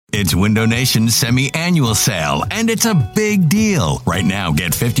It's Window Nation's semi-annual sale, and it's a big deal. Right now,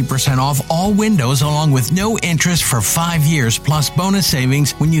 get 50% off all windows along with no interest for 5 years plus bonus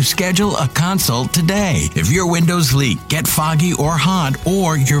savings when you schedule a consult today. If your windows leak, get foggy or hot,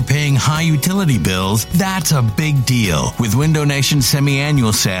 or you're paying high utility bills, that's a big deal. With Window Nation's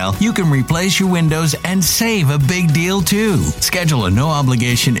semi-annual sale, you can replace your windows and save a big deal too. Schedule a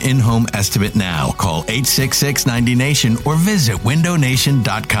no-obligation in-home estimate now. Call 866-90-NATION or visit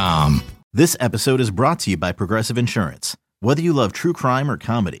windownation.com. This episode is brought to you by Progressive Insurance. Whether you love true crime or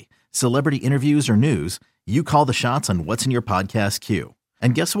comedy, celebrity interviews or news, you call the shots on what's in your podcast queue.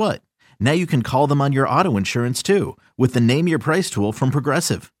 And guess what? Now you can call them on your auto insurance too with the Name Your Price tool from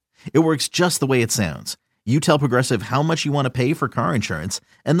Progressive. It works just the way it sounds. You tell Progressive how much you want to pay for car insurance,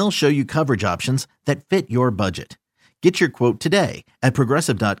 and they'll show you coverage options that fit your budget. Get your quote today at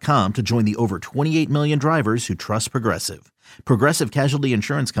Progressive.com to join the over 28 million drivers who trust Progressive. Progressive Casualty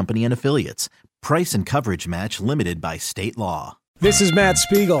Insurance Company and Affiliates. Price and coverage match limited by state law. This is Matt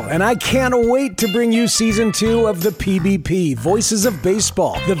Spiegel, and I can't wait to bring you Season 2 of the PBP, Voices of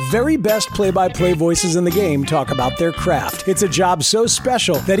Baseball. The very best play-by-play voices in the game talk about their craft. It's a job so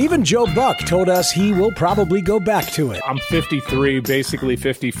special that even Joe Buck told us he will probably go back to it. I'm 53, basically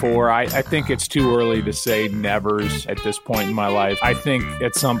 54. I think it's too early to say nevers at this point in my life. I think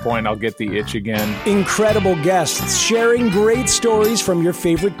at some point I'll get the itch again. Incredible guests sharing great stories from your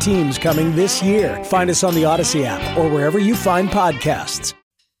favorite teams coming this year. Find us on the Odyssey app or wherever you find podcasts.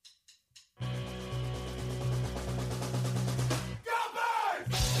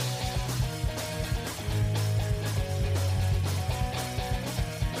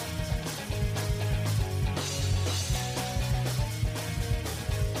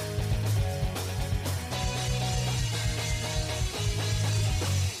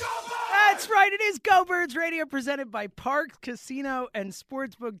 That's right. It is Go Birds Radio, presented by Parks Casino and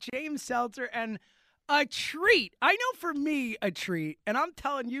Sportsbook. James Seltzer, and a treat. I know for me, a treat. And I'm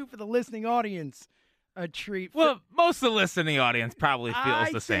telling you, for the listening audience, a treat. Well, most of the listening audience probably feels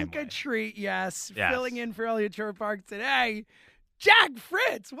the same way. I think a treat, yes. Yes. Filling in for Elliott Shore Park today, Jack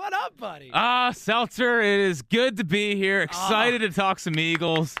Fritz. What up, buddy? Seltzer, it is good to be here. Excited to talk some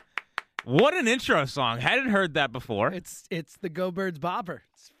Eagles. What an intro song. Hadn't heard that before. It's the Go Birds bopper.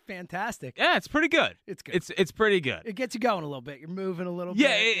 It's fantastic. Yeah, it's pretty good. It's good. It's pretty good. It gets you going a little bit. You're moving a little bit.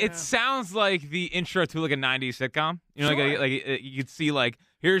 Yeah, it sounds like the intro to like a 90s sitcom. You know, Sure. like you could see like,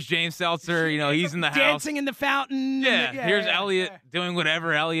 here's James Seltzer, you know, he's in the house. Dancing in the fountain. Yeah, here's Elliot doing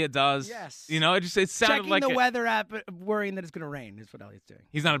whatever Elliot does. Yes. You know, it sounded Checking like the weather app, worrying that it's going to rain is what Elliot's doing.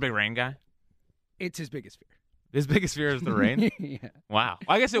 He's not a big rain guy? It's his biggest fear. His biggest fear is the rain? Yeah. Wow.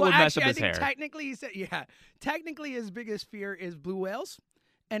 I guess it would mess up his hair. Technically, he said, technically his biggest fear is blue whales,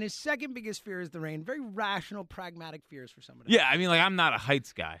 and his second biggest fear is the rain. Very rational, pragmatic fears for somebody. Yeah, I mean, like, I'm not a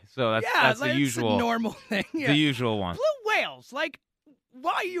heights guy, so that's the usual. It's a normal thing. Yeah. The usual one. Blue whales, like,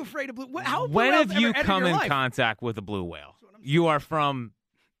 why are you afraid of blue? How blue when whales have you ever entered come your in life? contact with a blue whale? You are from,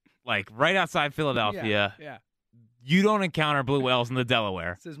 like, right outside Philadelphia. Yeah. You don't encounter blue whales in the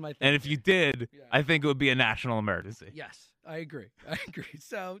Delaware. This is my thing. And if you did, I think it would be a national emergency. Yes, I agree.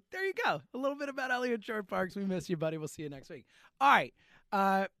 So there you go. A little bit about Elliott Shore Parks. We miss you, buddy. We'll see you next week. All right.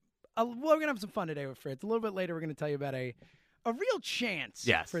 We're going to have some fun today with Fritz. A little bit later, we're going to tell you about a real chance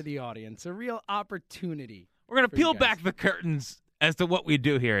for the audience, a real opportunity. We're going to peel back the curtains as to what we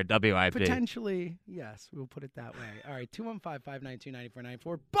do here at WIP. Potentially, yes. We'll put it that way. All right,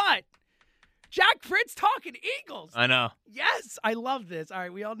 215-592-9494. But Jack Fritz talking Eagles. I know. Yes, I love this. All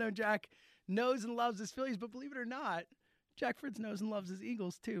right, we all know Jack knows and loves his Phillies, but believe it or not, Jack Fritz knows and loves his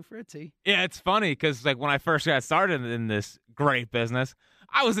Eagles too, Fritzy. Yeah, it's funny because like when I first got started in this great business,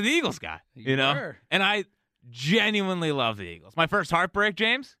 I was an Eagles guy, you know? were. And I genuinely love the Eagles. My first heartbreak,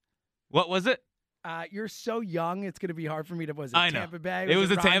 James, what was it? You're so young, it's going to be hard for me to, I know. Tampa Bay? It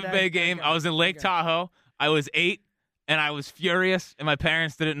was a Rondé? Tampa Bay game. Okay. I was in Lake Tahoe. I was 8, and I was furious, and my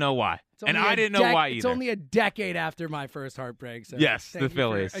parents didn't know why. And I didn't know why either. It's only a decade after my first heartbreak. So yes, thank the you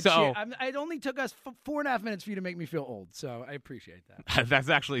Phillies. it only took us 4.5 minutes for you to make me feel old, so I appreciate that. That's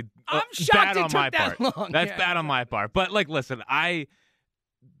actually I'm shocked bad it on took my that part. long. That's Yeah, bad on my part. But like, listen,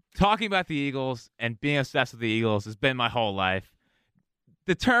 talking about the Eagles and being obsessed with the Eagles has been my whole life.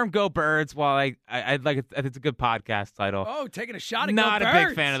 The term "Go Birds," while I like it, it's a good podcast title. Oh, taking a shot at Not Go a Birds.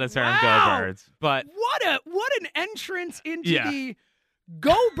 big fan of the term Wow. "Go Birds," but what an entrance into the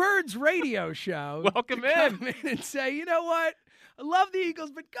Go Birds radio show. Welcome to in. come in and say, you know what? I love the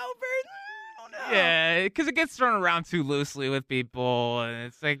Eagles, but Go Birds, I don't know. Yeah, because it gets thrown around too loosely with people, and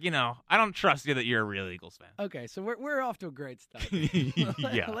it's like, I don't trust you that you're a real Eagles fan. Okay, so we're off to a great start.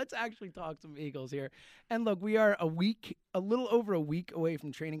 Yeah. Let's actually talk some Eagles here. And look, we are a little over a week away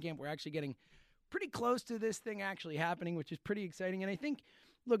from training camp. We're actually getting pretty close to this thing actually happening, which is pretty exciting. And I think,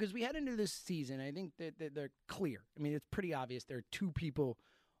 look, as we head into this season, I think that they're clear. I mean, it's pretty obvious there are two people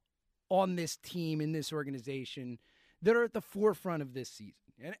on this team, in this organization, that are at the forefront of this season.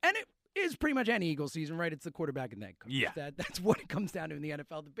 And it is pretty much any Eagles season, right? It's the quarterback and that coach. Yeah. That's what it comes down to in the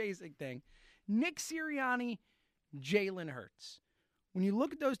NFL, the basic thing. Nick Sirianni, Jalen Hurts. When you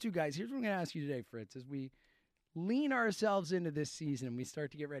look at those two guys, here's what I'm going to ask you today, Fritz, as we lean ourselves into this season and we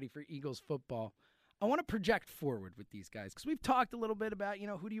start to get ready for Eagles football. I want to project forward with these guys because we've talked a little bit about,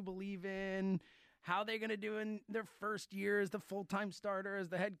 who do you believe in, how they're going to do in their first year as the full-time starter, as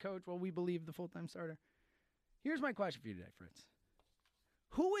the head coach. Well, we believe the full-time starter. Here's my question for you today, Fritz.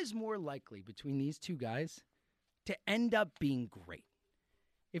 Who is more likely between these two guys to end up being great?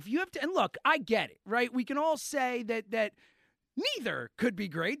 If you have to, and look, I get it, right? We can all say that neither could be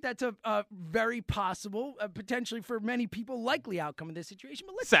great. That's a very possible, potentially for many people, likely outcome of this situation.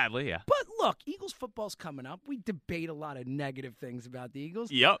 But Sadly, yeah. But look, Eagles football's coming up. We debate a lot of negative things about the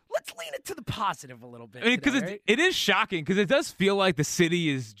Eagles. Yep. Let's lean it to the positive a little bit. I mean, because right? it is shocking because it does feel like the city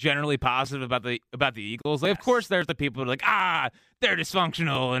is generally positive about the Eagles. Like, Yes. Of course, there's the people who are like, they're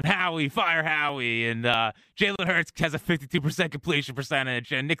dysfunctional, and fire Howie, and Jalen Hurts has a 52% completion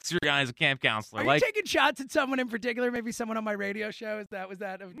percentage, and Nick Sirianni is a camp counselor. Are you taking shots at someone in particular? Maybe someone on my radio show? Was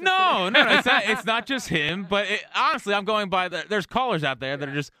that? No, it's not just him. But honestly, I'm going by there's callers out there that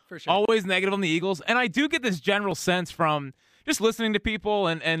are just for sure. always negative on the Eagles, and I do get this general sense from just listening to people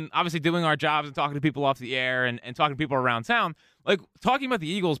and obviously doing our jobs and talking to people off the air and talking to people around town. Like, talking about the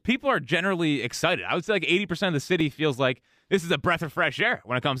Eagles, people are generally excited. I would say like 80% of the city feels like this is a breath of fresh air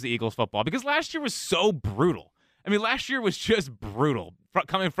when it comes to Eagles football because last year was so brutal. I mean, last year was just brutal.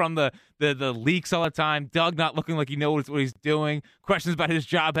 Coming from the leaks all the time, Doug not looking like he knows what he's doing, questions about his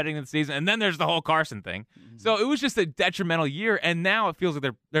job heading into the season, and then there's the whole Carson thing. Mm-hmm. So it was just a detrimental year, and now it feels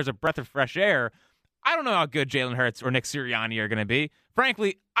like there's a breath of fresh air. I don't know how good Jalen Hurts or Nick Sirianni are going to be.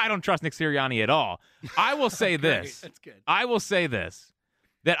 Frankly, I don't trust Nick Sirianni at all. I will say this. That's good. I will say this,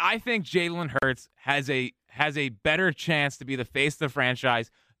 that I think Jalen Hurts has a better chance to be the face of the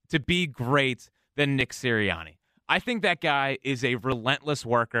franchise, to be great than Nick Sirianni. I think that guy is a relentless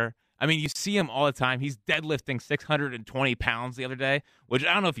worker. I mean, you see him all the time. He's deadlifting 620 pounds the other day, which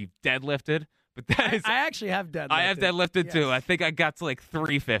I don't know if you've deadlifted, but that is. I actually have deadlifted. I have deadlifted yes. too. I think I got to like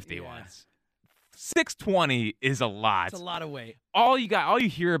 350 once. 620 is a lot. It's a lot of weight. All you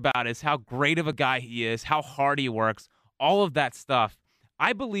hear about is how great of a guy he is, how hard he works, all of that stuff.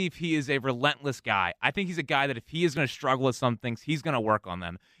 I believe he is a relentless guy. I think he's a guy that if he is going to struggle with some things, he's going to work on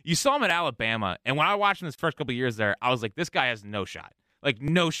them. You saw him at Alabama, and when I watched him his first couple of years there, I was like, this guy has no shot. Like,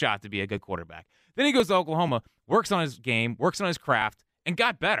 no shot to be a good quarterback. Then he goes to Oklahoma, works on his game, works on his craft, and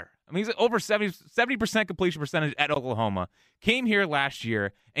got better. I mean, he's over 70% completion percentage at Oklahoma, came here last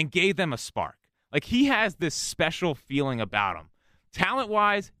year, and gave them a spark. Like, he has this special feeling about him.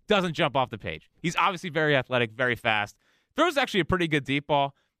 Talent-wise, doesn't jump off the page. He's obviously very athletic, very fast. Throws actually a pretty good deep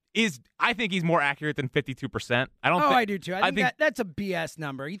ball. I think he's more accurate than 52%. I do too. I think that's a BS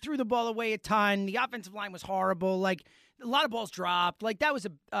number. He threw the ball away a ton. The offensive line was horrible. Like, a lot of balls dropped. Like,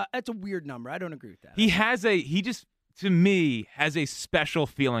 that's a weird number. I don't agree with that. He just to me has a special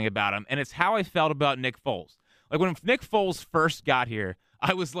feeling about him, and it's how I felt about Nick Foles. Like, when Nick Foles first got here,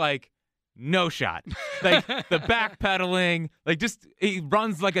 I was like, no shot. Like, the backpedaling, like, just he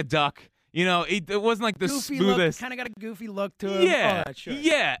runs like a duck. You know, it wasn't like the goofy smoothest. Kind of got a goofy look to him. Yeah, sure.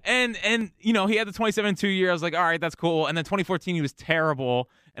 yeah, and he had the 2017 year. I was like, all right, that's cool. And then 2014, he was terrible,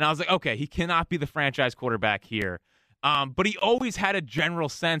 and I was like, okay, he cannot be the franchise quarterback here. But he always had a general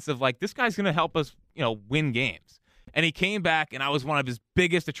sense of like, this guy's going to help us, win games. And he came back, and I was one of his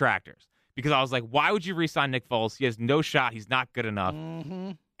biggest detractors because I was like, why would you re-sign Nick Foles? He has no shot. He's not good enough.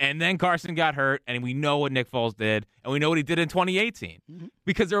 Mm-hmm. And then Carson got hurt, and we know what Nick Foles did, and we know what he did in 2018. Mm-hmm.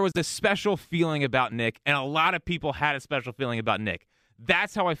 Because there was a special feeling about Nick, and a lot of people had a special feeling about Nick.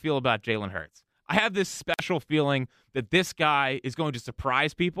 That's how I feel about Jalen Hurts. I have this special feeling that this guy is going to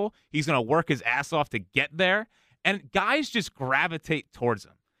surprise people. He's going to work his ass off to get there, and guys just gravitate towards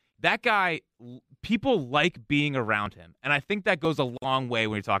him. That guy, people like being around him, and I think that goes a long way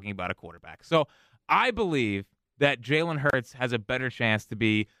when you're talking about a quarterback. So I believe that Jalen Hurts has a better chance to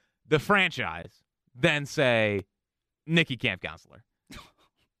be the franchise than, say, Nicky Camp Counselor.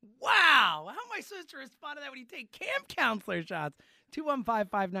 Wow. How am I supposed to respond to that when you take camp counselor shots?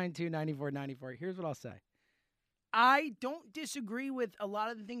 215-592-9494. Here's what I'll say. I don't disagree with a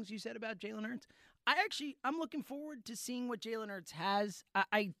lot of the things you said about Jalen Hurts. I'm looking forward to seeing what Jalen Hurts has.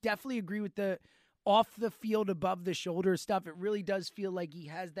 I definitely agree with the off the field, above the shoulder stuff. It really does feel like he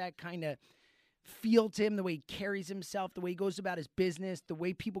has that kind of feel to him, the way he carries himself, the way he goes about his business, the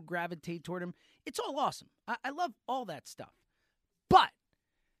way people gravitate toward him. It's all awesome. I love all that stuff. But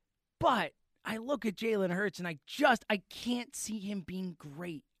I look at Jalen Hurts and I can't see him being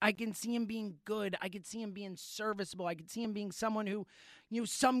great. I can see him being good. I can see him being serviceable. I can see him being someone who,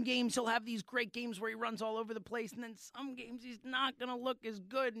 some games he'll have these great games where he runs all over the place, and then some games he's not going to look as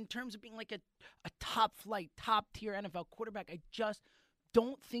good in terms of being like a top flight, top tier NFL quarterback. I just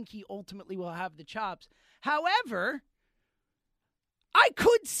don't think he ultimately will have the chops. However, I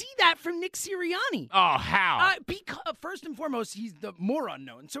could see that from Nick Sirianni. Oh, how? Because first and foremost, he's the more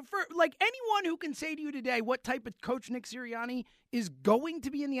unknown. So for anyone who can say to you today what type of coach Nick Sirianni is going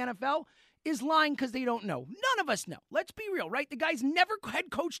to be in the NFL is lying because they don't know. None of us know. Let's be real, right? The guy's never head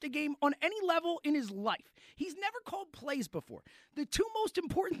coached a game on any level in his life. He's never called plays before. The two most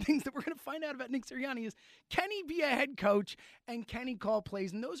important things that we're going to find out about Nick Sirianni is, can he be a head coach and can he call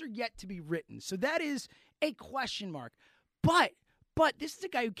plays? And those are yet to be written. So that is a question mark. But this is a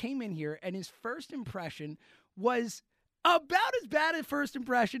guy who came in here and his first impression was about as bad a first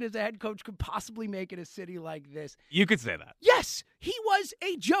impression as a head coach could possibly make in a city like this. You could say that. Yes, he was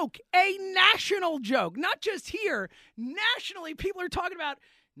a joke, a national joke. Not just here. Nationally, people are talking about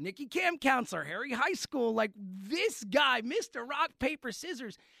Nicky Camp Counselor, Harry High School, like this guy, Mr. Rock, Paper,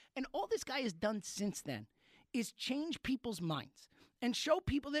 Scissors. And all this guy has done since then is change people's minds and show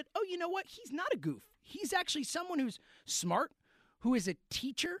people that, oh, you know what? He's not a goof. He's actually someone who's smart, who is a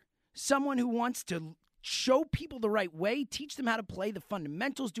teacher, someone who wants to show people the right way, teach them how to play the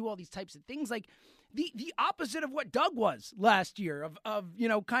fundamentals, do all these types of things. Like the opposite of what Doug was last year of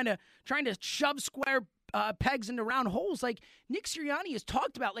kind of trying to shove square pegs into round holes. Like Nick Sirianni has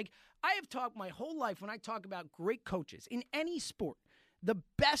talked about, like I have talked my whole life when I talk about great coaches in any sport, the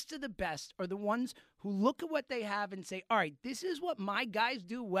best of the best are the ones who look at what they have and say, all right, this is what my guys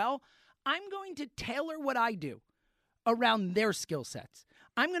do well. I'm going to tailor what I do around their skill sets.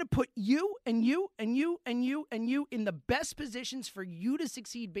 I'm going to put you and you and you and you and you in the best positions for you to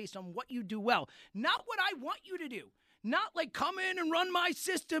succeed based on what you do well. Not what I want you to do. Not like come in and run my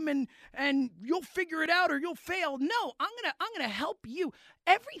system and you'll figure it out or you'll fail. No, I'm gonna help you.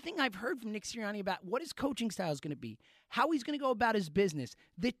 Everything I've heard from Nick Sirianni about what his coaching style is going to be, how he's going to go about his business,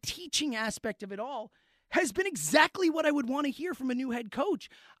 the teaching aspect of it all has been exactly what I would want to hear from a new head coach.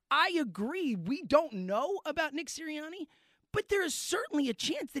 I agree. We don't know about Nick Sirianni, but there is certainly a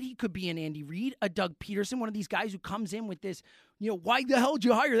chance that he could be an Andy Reid, a Doug Peterson, one of these guys who comes in with this, why the hell did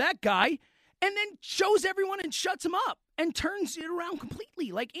you hire that guy? And then shows everyone and shuts him up and turns it around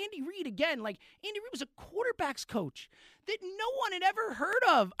completely. Like Andy Reid, again, Andy Reid was a quarterback's coach that no one had ever heard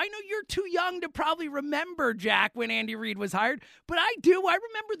of. I know you're too young to probably remember, Jack, when Andy Reid was hired, but I do. I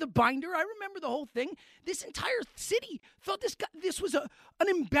remember the binder. I remember the whole thing. This entire city thought this was an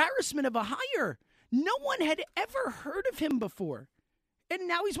embarrassment of a hire. No one had ever heard of him before. And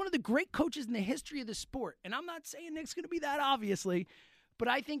now he's one of the great coaches in the history of the sport. And I'm not saying Nick's going to be that, obviously. But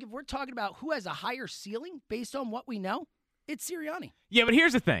I think if we're talking about who has a higher ceiling based on what we know, it's Sirianni. Yeah, but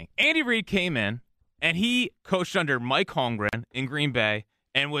here's the thing. Andy Reid came in, and he coached under Mike Holmgren in Green Bay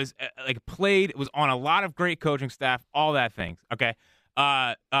and was was on a lot of great coaching staff, all that things. Okay.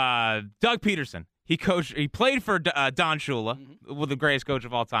 Doug Peterson, he played for Don Shula, the greatest coach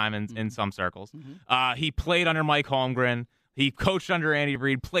of all time in some circles. He played under Mike Holmgren. He coached under Andy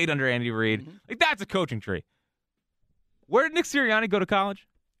Reid, played under Andy Reid. That's a coaching tree. Where did Nick Sirianni go to college?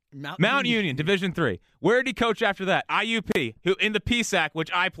 Mount Union, Division III. Where did he coach after that? IUP, who in the PSAC,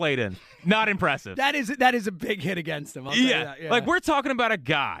 which I played in. Not impressive. That is a big hit against him. I'll tell you that. Yeah. We're talking about a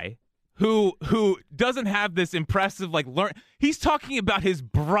guy who doesn't have this impressive learn. He's talking about his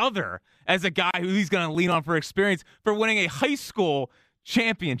brother as a guy who he's going to lean on for experience for winning a high school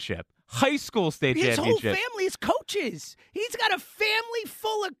championship. High school state championship. His whole family is coaches. He's got a family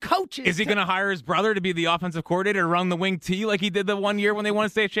full of coaches. Is he going to hire his brother to be the offensive coordinator to run the wing T like he did the one year when they won a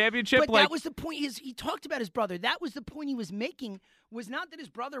state championship? But that was the point. He talked about his brother. That was the point he was making, was not that his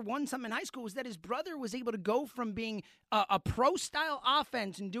brother won something in high school, was that his brother was able to go from being a pro-style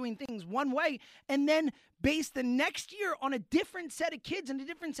offense and doing things one way and then base the next year on a different set of kids and a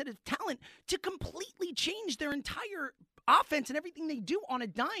different set of talent to completely change their entire offense and everything they do on a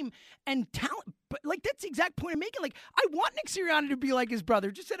dime and talent But like that's the exact point I'm making. Like I want Nick Sirianni to be like his brother,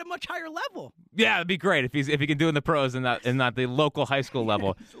 just at a much higher level. Yeah, it'd be great if he can do it in the pros and not the local high school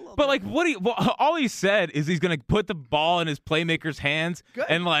level. But like all he said is he's going to put the ball in his playmaker's hands. Good.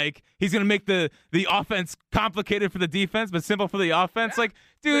 And like he's going to make the offense complicated for the defense but simple for the offense. Yeah. Like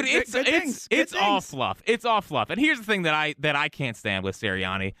dude, it's all fluff. It's all fluff. And here's the thing that I can't stand with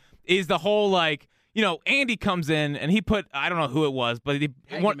Sirianni is the whole like, you know, Andy comes in and he put, I don't know who it was, but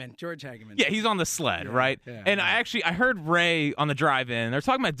George Hageman. Yeah, he's on the sled, right? Yeah, and I heard Ray on the drive-in. They're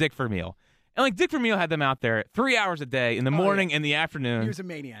talking about Dick Vermeil. And, like, Dick Vermeil had them out there 3 hours a day in the morning and the afternoon. He was a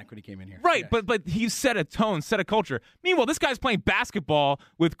maniac when he came in here. Right, yes. but he set a tone, set a culture. Meanwhile, this guy's playing basketball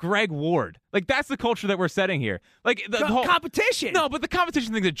with Greg Ward. Like, that's the culture that we're setting here. Like the whole competition. No, but the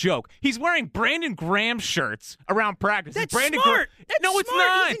competition thing's a joke. He's wearing Brandon Graham shirts around practice. That's Brandon smart. That's no, smart. It's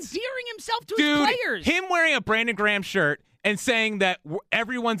not. He's endearing himself to his players. Him wearing a Brandon Graham shirt and saying that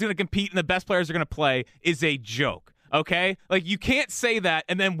everyone's going to compete and the best players are going to play is a joke. Okay? Like, you can't say that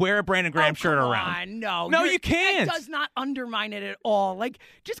and then wear a Brandon Graham shirt around. No, you can't. That does not undermine it at all. Like,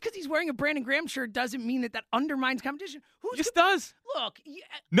 just because he's wearing a Brandon Graham shirt doesn't mean that undermines competition. Does. Look.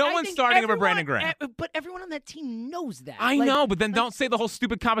 No one's starting over Brandon Graham. But everyone on that team knows that. I know, but then don't say the whole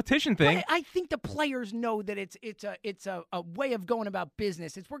stupid competition thing. I think the players know that it's a way of going about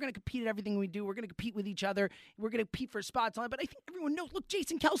business. We're going to compete at everything we do. We're going to compete with each other. We're going to compete for spots on it. But I think everyone knows, look,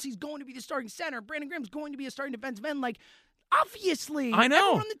 Jason Kelsey's going to be the starting center. Brandon Graham's going to be a starting defensive end. Like, obviously. I know.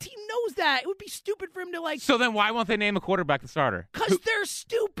 Everyone on the team knows that. It would be stupid for him to, like... So then why won't they name a quarterback the starter? Because they're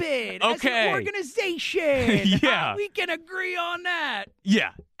stupid. Okay. As an organization. Yeah. We can agree on that.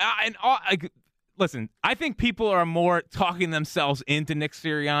 Yeah. Listen, I think people are more talking themselves into Nick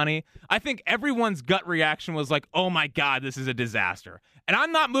Sirianni. I think everyone's gut reaction was like, oh, my God, this is a disaster. And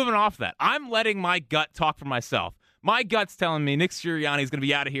I'm not moving off that. I'm letting my gut talk for myself. My gut's telling me Nick Sirianni is going to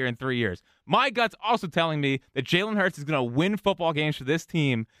be out of here in 3 years. My gut's also telling me that Jalen Hurts is going to win football games for this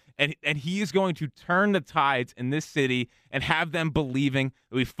team, and he is going to turn the tides in this city and have them believing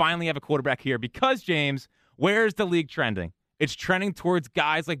that we finally have a quarterback here. Because, James, where's the league trending? It's trending towards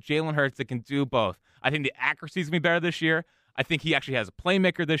guys like Jalen Hurts that can do both. I think the accuracy is going to be better this year. I think he actually has a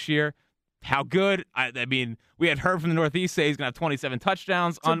playmaker this year. How good? I mean, we had heard from the Northeast say he's going to have 27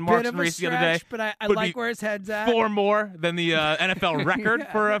 touchdowns on Marks and Reese the other day. But I like where his head's at. 4 more than the NFL record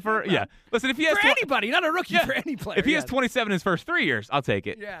for. Listen, if he has anybody, not a rookie, for any player. If he has 27 in his first 3 years, I'll take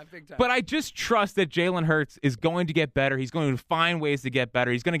it. Yeah, big time. But I just trust that Jalen Hurts is going to get better. He's going to find ways to get better.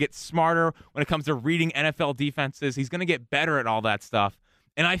 He's going to get smarter when it comes to reading NFL defenses. He's going to get better at all that stuff.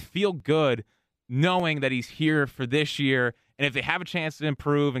 And I feel good knowing that he's here for this year. And if they have a chance to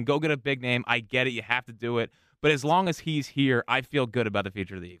improve and go get a big name, I get it. You have to do it. But as long as he's here, I feel good about the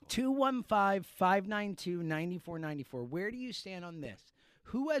future of the Eagles. 215-592-9494. Where do you stand on this?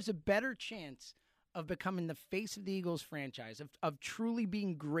 Who has a better chance of becoming the face of the Eagles franchise, of truly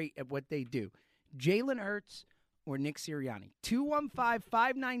being great at what they do? Jalen Hurts or Nick Sirianni?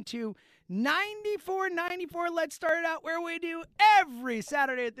 215-592-9494. Let's start it out where we do every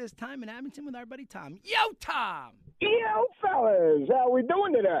Saturday at this time in Abington with our buddy Tom. Yo, Tom! Yo, fellas, how we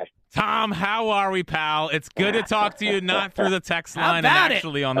doing today? Tom, how are we, pal? It's good to talk to you, not through the text line and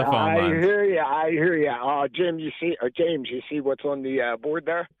actually on the phone line. I hear you. James, you see what's on the board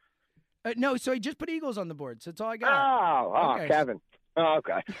there? No, so he just put Eagles on the board, so that's all I got. Oh, okay. Kevin. Oh,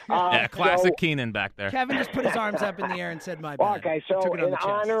 okay. Classic Keenan back there. Kevin just put his arms up in the air and said, my bad. Okay, so in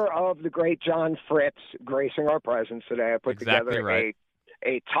honor of the great John Fritz gracing our presence today, I put together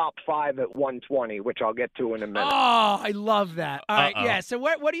a top 5 at 120, which I'll get to in a minute. Oh, I love that. All right, yeah. So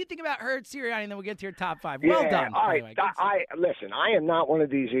what do you think about Hurts, Sirianni, and then we'll get to your top 5. Well done. All right. Listen, I am not one of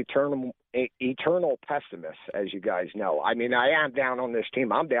these eternal pessimists, as you guys know. I mean, I am down on this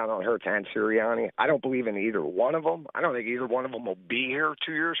team. I'm down on Hurts and Sirianni. I don't believe in either one of them. I don't think either one of them will be here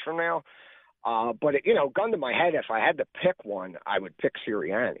 2 years from now. But, gun to my head, if I had to pick one, I would pick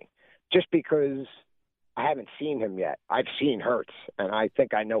Sirianni, just because I haven't seen him yet. I've seen Hurts, and I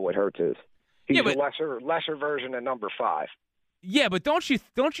think I know what Hurts is. He's a lesser version of number 5. Yeah, but don't you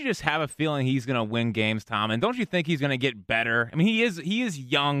just have a feeling he's going to win games, Tom? And don't you think he's going to get better? I mean, he is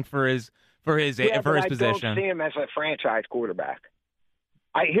young for his position. I don't see him as a franchise quarterback.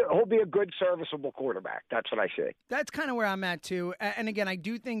 He'll be a good, serviceable quarterback. That's what I see. That's kind of where I'm at too. And again, I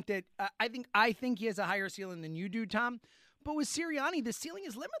do think that I think he has a higher ceiling than you do, Tom. But with Sirianni, the ceiling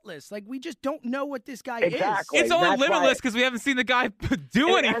is limitless. Like, we just don't know what this guy is. It's only limitless because we haven't seen the guy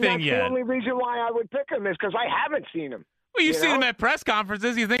do anything and that's yet. The only reason why I would pick him is because I haven't seen him. Well, you see them at press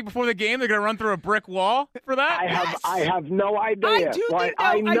conferences. You think before the game they're going to run through a brick wall for that? I have no idea.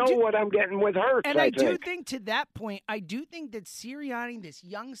 I know what I'm getting with Hurts. And I do think to that point, I do think that Sirianni, this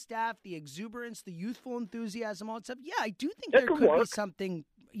young staff, the exuberance, the youthful enthusiasm, all that stuff, yeah, I do think there could be something,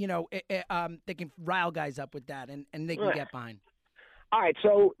 that can rile guys up with that and they can get behind. All right,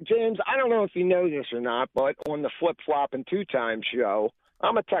 so, James, I don't know if you know this or not, but on the Flip Flop and Two Time show,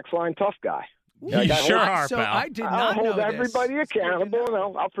 I'm a text line tough guy. You sure are, so pal. I did not I'll hold know everybody this. accountable, and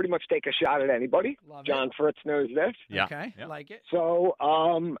I'll pretty much take a shot at anybody. Love John Fritz knows this. Yeah. Okay, yeah. like it. So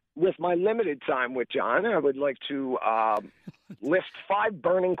with my limited time with John, I would like to list 5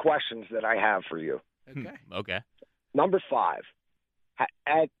 burning questions that I have for you. Okay. Number 5,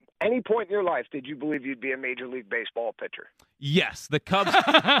 at any point in your life, did you believe you'd be a Major League Baseball pitcher? Yes. The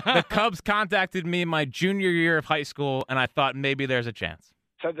Cubs contacted me my junior year of high school, and I thought maybe there's a chance.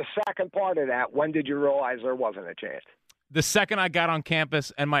 So the second part of that, when did you realize there wasn't a chance? The second I got on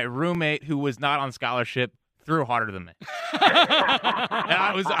campus and my roommate, who was not on scholarship, threw harder than me. And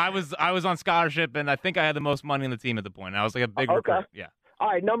I was on scholarship, and I think I had the most money on the team at the point. I was like a big recruit. Yeah. All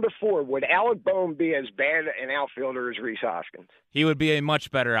right, number 4, would Alec Boehm be as bad an outfielder as Rhys Hoskins? He would be a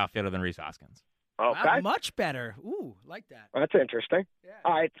much better outfielder than Rhys Hoskins. Okay. Much better. Ooh, like that. That's interesting. Yeah.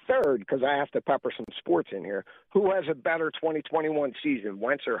 All right, third, because I have to pepper some sports in here. Who has a better 2021 season,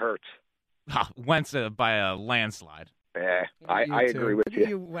 Wentz or Hurts? Wentz by a landslide. Yeah, I agree with you.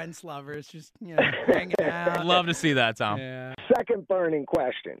 You Wentz lovers just hanging out. Love to see that, Tom. Yeah. Second burning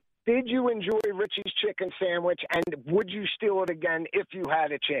question. Did you enjoy Richie's chicken sandwich, and would you steal it again if you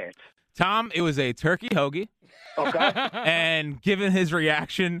had a chance? Tom, it was a turkey hoagie. Okay. And given his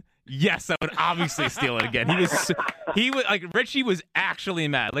reaction, yes, I would obviously steal it again. He was like, Richie was actually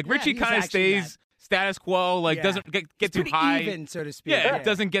mad. Like, Richie kind of stays status quo, like doesn't get too high. Even, so to speak. Yeah, it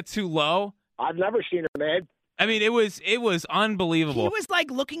doesn't get too low. I've never seen her mad. I mean, it was unbelievable. He was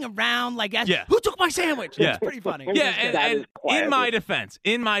like looking around, like, Yeah. who took my sandwich? Yeah. It's pretty funny. Yeah, and in my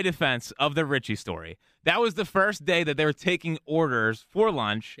defense of the Richie story, that was the first day that they were taking orders for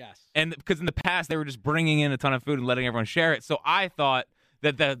lunch. Yes. And because in the past they were just bringing in a ton of food and letting everyone share it. So I thought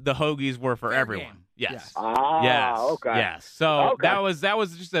that the hoagies were for everyone. game. Yes. Ah, Yes. okay. Yes. So Okay. that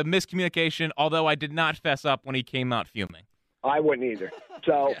was just a miscommunication. Although I did not fess up when he came out fuming. I wouldn't either.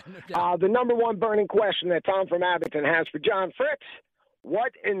 So the number 1 burning question that Tom from Abington has for John Fritz,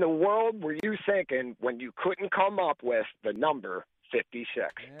 what in the world were you thinking when you couldn't come up with the number 56?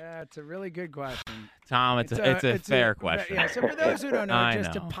 Yeah, it's a really good question. Tom, it's a fair question. Yeah, so for those who don't know, I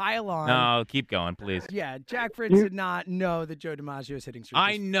just know. to pile on. No, keep going, please. Yeah, Jack Fritz did not know that Joe DiMaggio is hitting streak.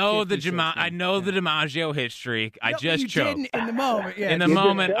 I know the 56, the DiMaggio hit streak. I just you choked. didn't in the moment. Yeah, In the You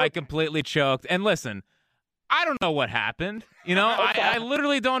moment, just I choked? completely choked. And listen, I don't know what happened. You know, I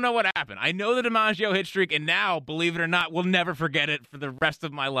literally don't know what happened. I know the DiMaggio hit streak, and now, believe it or not, we'll never forget it for the rest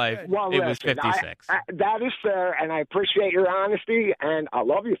of my life. Well, It was listen, 56. that is fair, and I appreciate your honesty, and I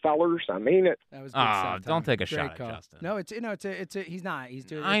love you, fellers. I mean it. That was good Oh, stuff, Tom. don't take a Great shot at call. Justin. No, it's a he's not. He's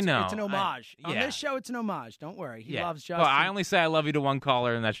doing. I know. It's an homage. On yeah. this show, it's an homage. Don't worry. He loves Justin. Well, I only say I love you to one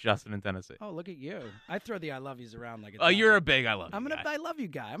caller, and that's Justin in Tennessee. Oh, look at you! I throw the I love yous around like. Oh, you're a big I love you I'm gonna. guy. I love you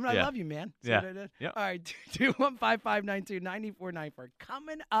guy. I Yeah. love you, man. See Yeah. what I did? Yep. All right, 215-592-9494.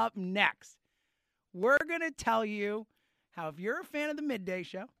 Coming up next, we're gonna tell you how if you're a fan of the midday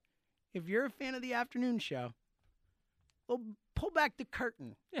show, if you're a fan of the afternoon show, we'll pull back the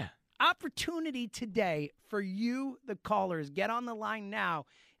curtain. Yeah. Opportunity today for you, the callers. Get on the line now.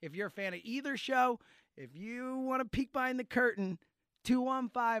 If you're a fan of either show, if you want to peek behind the curtain,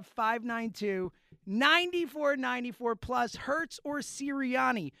 215-592-9494 plus Hurts or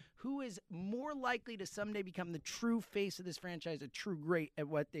Sirianni. Who is more likely to someday become the true face of this franchise, a true great at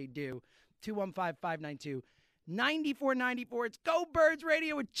what they do? 215-592-9494. It's Go Birds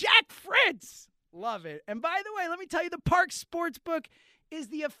Radio with Jack Fritz. Love it. And by the way, let me tell you, the Park Sportsbook is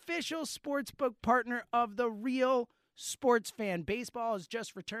the official sportsbook partner of the Real Sports Fan. Baseball has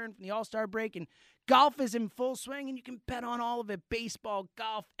just returned from the All-Star break, and golf is in full swing, and you can bet on all of it. Baseball,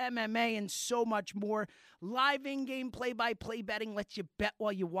 golf, MMA, and so much more. Live in-game play-by-play betting lets you bet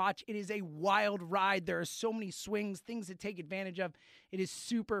while you watch. It is a wild ride. There are so many swings, things to take advantage of. It is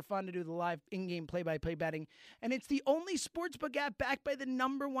super fun to do the live in-game play-by-play betting. And it's the only sportsbook app backed by the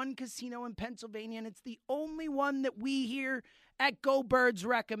 #1 casino in Pennsylvania, and it's the only one that we here at Go Birds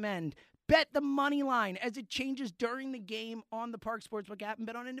recommend. Bet the money line as it changes during the game on the Park Sportsbook app, and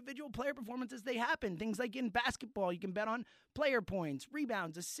bet on individual player performances as they happen. Things like in basketball, you can bet on player points,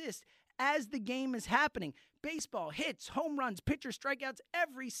 rebounds, assists as the game is happening. Baseball, hits, home runs, pitcher strikeouts,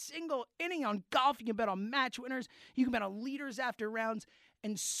 every single inning. On golf, you can bet on match winners. You can bet on leaders after rounds.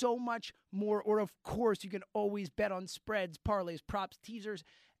 and so much more. Or, of course, you can always bet on spreads, parlays, props, teasers,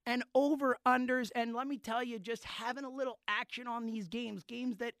 and over-unders. And let me tell you, just having a little action on these games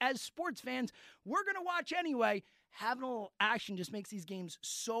that as sports fans, we're going to watch anyway, having a little action just makes these games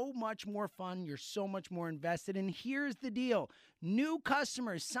so much more fun. You're so much more invested. And here's the deal. New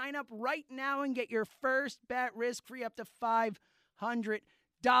customers, sign up right now and get your first bet risk-free up to $500.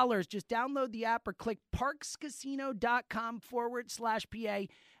 Just download the app or click parkscasino.com/PA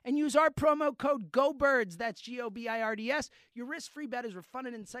and use our promo code GOBIRDS. That's GOBIRDS. Your risk-free bet is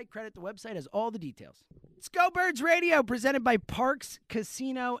refunded in site credit. The website has all the details. It's Go Birds Radio, presented by Parks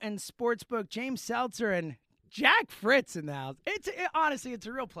Casino and Sportsbook. James Seltzer and Jack Fritz in the house. Honestly, it's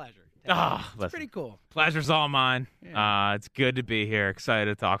a real pleasure. It's pretty cool. Pleasure's all mine. Yeah. It's good to be here. Excited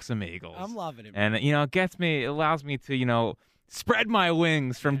to talk some Eagles. I'm loving it. And, it allows me to, spread my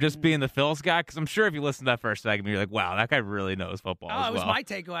wings from just being the Phils guy, because I'm sure if you listen to that first segment, you're like, wow, that guy really knows football as well. It was my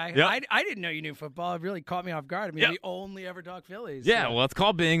takeaway. Yep. I didn't know you knew football. It really caught me off guard. I mean, we only ever talk Phillies. Yeah, so. well, it's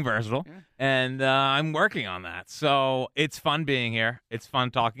called being versatile, and I'm working on that. So it's fun being here. It's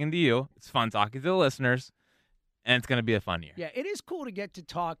fun talking to you. It's fun talking to the listeners, and it's going to be a fun year. Yeah, it is cool to get to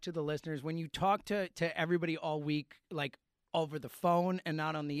talk to the listeners. When you talk to everybody all week, like over the phone and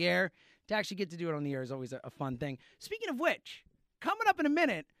not on the air, to actually get to do it on the air is always a fun thing. Speaking of which, coming up in a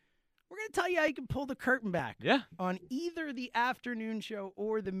minute, we're going to tell you how you can pull the curtain back on either the afternoon show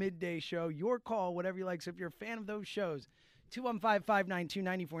or the midday show. Your call, whatever you like. So if you're a fan of those shows,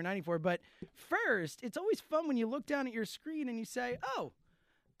 215-592-9494. But first, it's always fun when you look down at your screen and you say, oh,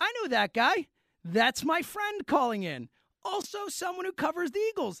 I know that guy. That's my friend calling in. Also someone who covers the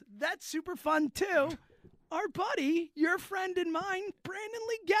Eagles. That's super fun, too. Our buddy, your friend and mine, Brandon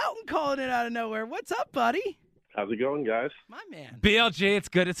Lee Gouton, calling it out of nowhere. What's up, buddy? How's it going, guys? My man. BLG, it's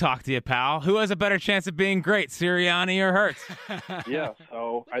good to talk to you, pal. Who has a better chance of being great, Sirianni or Hurts? Yeah,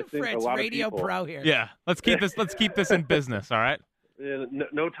 so I think Fritz, a lot radio of people. pro here. Yeah, let's keep this in business, all right?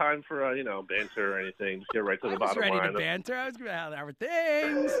 No time for banter or anything. Just get right to the bottom line. I was ready to banter. I was going to have our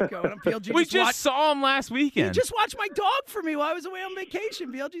things going on. BLG We just saw him last weekend. He just watched my dog for me while I was away on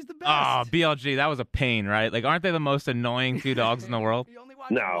vacation. BLG's the best. Oh, BLG, that was a pain, right? Like, aren't they the most annoying two dogs in the world? You only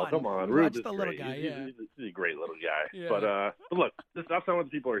watched No, one. come on. You Rude's watched the little great. guy, He's a great little guy. Yeah. But look, that's not what the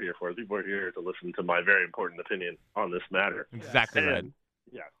people are here for. The people are here to listen to my very important opinion on this matter. Exactly right.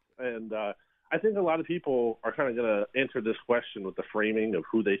 Yeah, and I think a lot of people are kind of going to answer this question with the framing of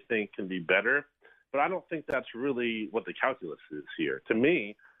who they think can be better, but I don't think that's really what the calculus is here. To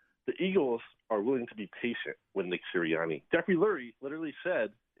me, the Eagles are willing to be patient with Nick Sirianni. Jeffrey Lurie literally said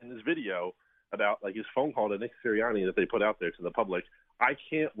in this video about his phone call to Nick Sirianni that they put out there to the public, I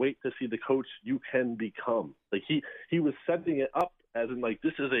can't wait to see the coach you can become. He was setting it up as in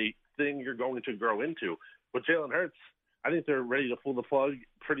this is a thing you're going to grow into. With Jalen Hurts, I think they're ready to pull the plug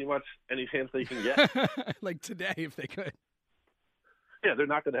pretty much any chance they can get. Like today, if they could. Yeah, they're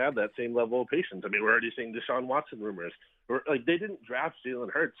not going to have that same level of patience. I mean, we're already seeing Deshaun Watson rumors. They didn't draft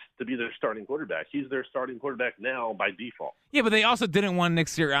Jalen Hurts to be their starting quarterback. He's their starting quarterback now by default. Yeah, but they also didn't want Nick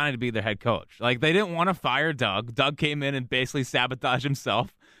Sirianni to be their head coach. They didn't want to fire Doug. Doug came in and basically sabotaged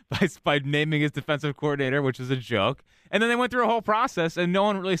himself by naming his defensive coordinator, which is a joke. And then they went through a whole process, and no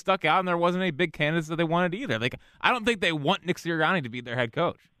one really stuck out, and there wasn't any big candidates that they wanted either. I don't think they want Nick Sirianni to be their head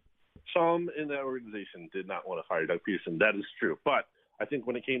coach. Some in that organization did not want to fire Doug Peterson. That is true. But I think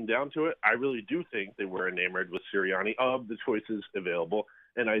when it came down to it, I really do think they were enamored with Sirianni of the choices available.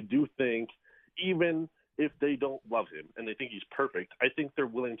 And I do think even if they don't love him and they think he's perfect, I think they're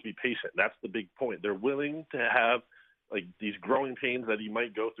willing to be patient. That's the big point. They're willing to have these growing pains that he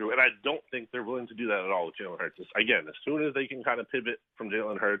might go through. And I don't think they're willing to do that at all with Jalen Hurts. Again, as soon as they can kind of pivot from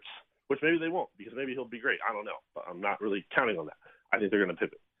Jalen Hurts, which maybe they won't because maybe he'll be great. I don't know. But I'm not really counting on that. I think they're going to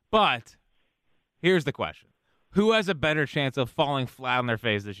pivot. But here's the question. Who has a better chance of falling flat on their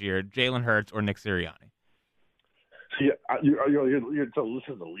face this year, Jalen Hurts or Nick Sirianni? See, so this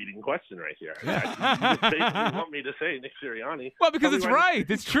is the leading question right here. You basically want me to say Nick Sirianni. Well, because it's right.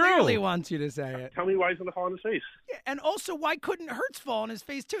 It's true. He really wants you to say it. Tell me why he's going to fall on his face. Yeah, and also, why couldn't Hurts fall on his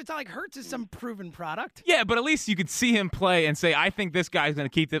face, too? It's not like Hurts is some proven product. Yeah, but at least you could see him play and say, I think this guy's going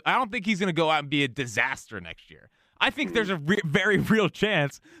to keep it. I don't think he's going to go out and be a disaster next year. I think there's a very real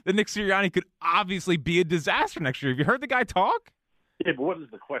chance that Nick Sirianni could obviously be a disaster next year. Have you heard the guy talk? Yeah, but what is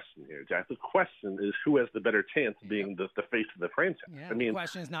the question here, Jack? The question is who has the better chance of being the face of the franchise. Yeah, I mean, the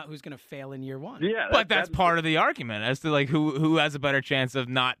question is not who's going to fail in year one. Yeah, but that's part of the argument as to who has a better chance of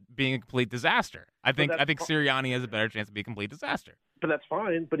not being a complete disaster. I think Sirianni has a better chance to be a complete disaster. But that's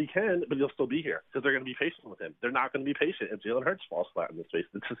fine. But he'll still be here because they're going to be patient with him. They're not going to be patient if Jalen Hurts falls flat in his face.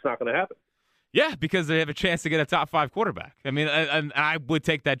 It's just not going to happen. Yeah, because they have a chance to get a top 5 quarterback. I mean, I would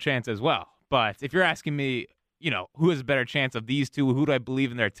take that chance as well. But if you're asking me, who has a better chance of these two, who do I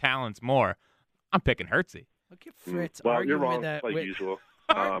believe in their talents more, I'm picking Hurtsy. Look at Fritz. Well, you're wrong, like usual.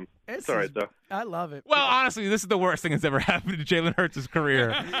 It's all right, though. I love it. Well, honestly, this is the worst thing that's ever happened to Jalen Hurts'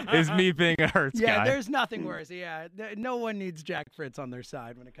 career, is me being a Hurts guy. Yeah, there's nothing worse. Yeah, no one needs Jack Fritz on their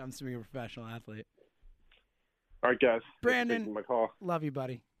side when it comes to being a professional athlete. All right, guys. Brandon, my call. Love you,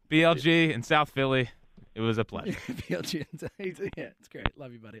 buddy. BLG in South Philly, it was a pleasure. BLG, yeah, it's great.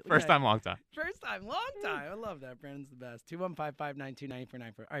 Love you, buddy. First time, long time. First time, long time. I love that. Brandon's the best.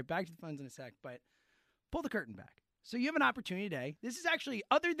 215-592-9494. All right, back to the phones in a sec, but pull the curtain back. So you have an opportunity today. This is actually,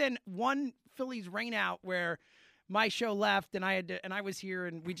 other than one Phillies rain out where my show left and I was here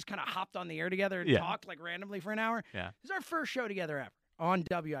and we just kind of hopped on the air together and talked like randomly for an hour. Yeah. This is our first show together ever on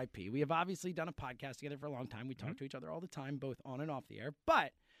WIP. We have obviously done a podcast together for a long time. We talk to each other all the time, both on and off the air.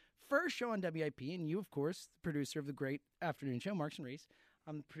 But first show on WIP, and you, of course, the producer of the great afternoon show, Marks and Reese.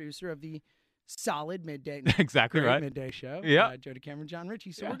 I'm the producer of the solid midday, exactly right, midday show. Yeah, Jody Cameron, John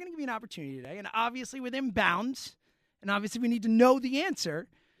Ritchie. So we're going to give you an opportunity today, and obviously within bounds. And obviously we need to know the answer.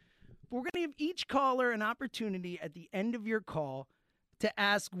 But we're going to give each caller an opportunity at the end of your call to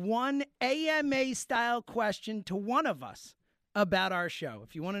ask one AMA-style question to one of us about our show.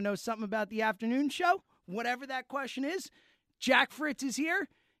 If you want to know something about the afternoon show, whatever that question is, Jack Fritz is here,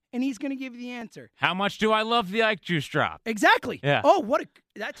 and he's going to give you the answer. How much do I love the Ike Juice drop? Exactly. Yeah. Oh,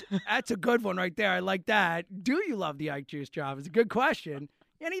 that's a good one right there. I like that. Do you love the Ike Juice drop? It's a good question.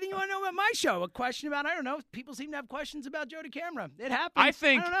 Anything you want to know about my show? A question about, I don't know, people seem to have questions about Jody Camera. It happens. I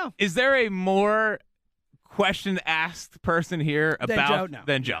think, don't know. Is there a more question-asked person here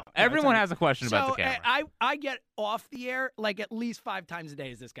than Joe? No, everyone has a question about the camera. I get off the air like at least 5 times a day.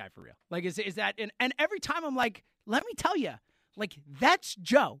 Is this guy for real? Like, is that, and every time I'm like, let me tell you, like, that's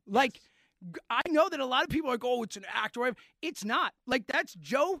Joe. Like, I know that a lot of people are like, oh, it's an actor. It's not. Like, that's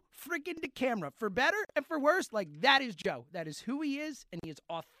Joe freaking DeCamera. For better and for worse, like, that is Joe. That is who he is, and he is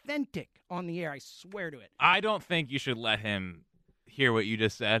authentic on the air. I swear to it. I don't think you should let him hear what you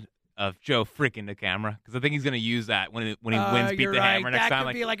just said of Joe freaking DeCamera, because I think he's going to use that when he wins Beat the Hammer next time.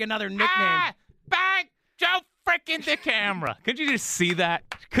 That could be like another nickname. Bang! Joe freaking DeCamera. Couldn't you just see that?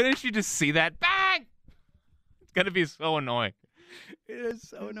 Couldn't you just see that? Bang! It's going to be so annoying. It is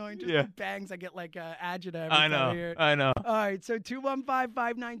so annoying. Just the bangs. I get like agita every I time I hear it. I know. All right, so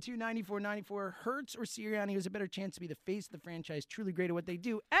 215-592-9494. Hurts or Sirianni has a better chance to be the face of the franchise, truly great at what they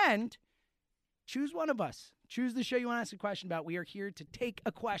do. And choose one of us. Choose the show you want to ask a question about. We are here to take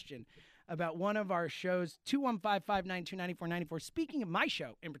a question about one of our shows, 215-592-9494. Speaking of my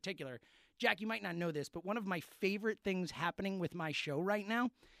show in particular, Jack, you might not know this, but one of my favorite things happening with my show right now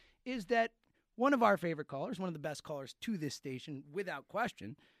is that one of our favorite callers, one of the best callers to this station, without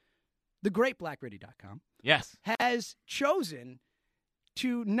question, the great BlackReady.com, yes, has chosen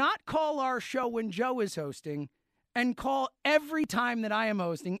to not call our show when Joe is hosting and call every time that I am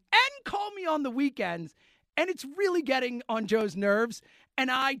hosting and call me on the weekends. And it's really getting on Joe's nerves. And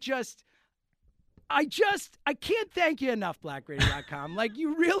I can't thank you enough, BlackReady.com. Like,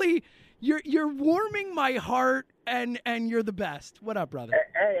 you really, you're warming my heart, and you're the best. What up, brother?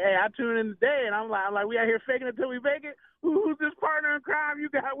 Hey, I tune in today, and I'm like, we out here faking it till we make it. Who's this partner in crime you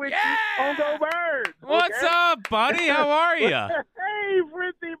got with you on Go Birds? What's up, buddy? How are you? Hey,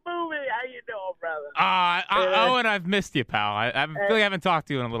 Fritzy Booby. How you doing, brother? Owen, I've missed you, pal. I feel like I haven't talked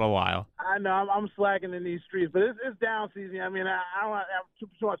to you in a little while. I know. I'm slacking in these streets, but it's down season. I mean, I don't have too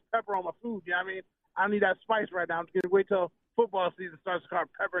much pepper on my food. You know what I mean? I need that spice right now. I'm just going to wait till football season starts to start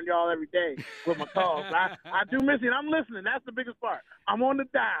peppering y'all every day with my calls. I do miss you, and I'm listening. That's the biggest part. I'm on the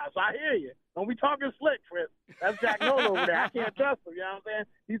dial, so I hear you. Don't be talking slick, Fritz. That's Jack Nolan over there. I can't trust him. You know what I'm saying?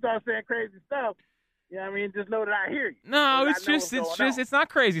 He starts saying crazy stuff. You know what I mean? Just know that I hear you. No, it's not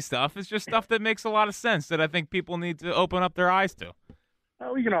crazy stuff. It's just stuff that makes a lot of sense that I think people need to open up their eyes to.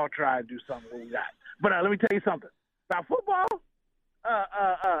 Well, we can all try to do something we got. But let me tell you something. About football,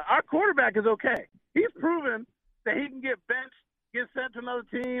 our quarterback is okay. He's proven that he can get benched, get sent to another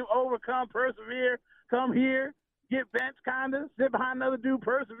team, overcome, persevere, come here, get benched kind of, sit behind another dude,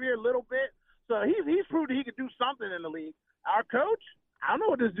 persevere a little bit. So he's proven he could do something in the league. Our coach, I don't know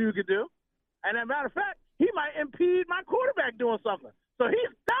what this dude could do. And as a matter of fact, he might impede my quarterback doing something. So he's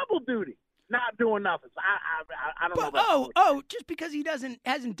double duty, not doing nothing. So I don't know about just because he hasn't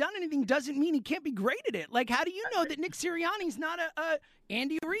done anything doesn't mean he can't be great at it. Like, how do you know that Nick Sirianni's not a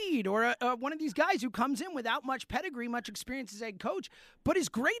Andy Reid or one of these guys who comes in without much pedigree, much experience as head coach, but is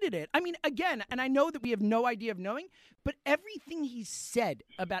great at it? I mean, again, and I know that we have no idea of knowing, but everything he's said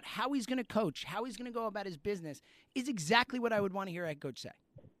about how he's going to coach, how he's going to go about his business is exactly what I would want to hear a head coach say.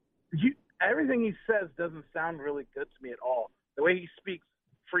 everything he says doesn't sound really good to me at all. The way he speaks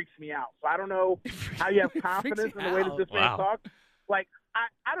freaks me out. So I don't know how you have confidence in the way that this man talks. Like,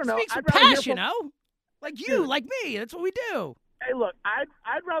 I don't know. Speaks with passion, like you, like me. That's what we do. Hey, look,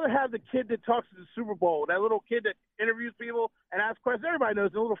 I'd rather have the kid that talks to the Super Bowl, that little kid that interviews people and asks questions. Everybody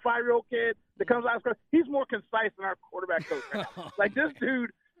knows the little 5-year-old kid that comes out and asks questions. He's more concise than our quarterback coach right now. Like, this dude,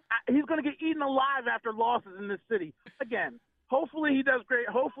 he's going to get eaten alive after losses in this city. Again, hopefully he does great.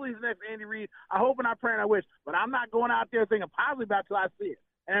 Hopefully he's the next Andy Reid. I hope and I pray and I wish. But I'm not going out there thinking positive about it until I see it.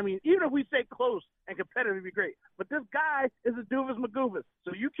 And, I mean, even if we stay close and competitive, it'd be great. But this guy is a doofus McGoofus.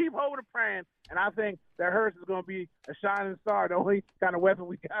 So you keep hoping and praying, and I think that Hurts is going to be a shining star, the only kind of weapon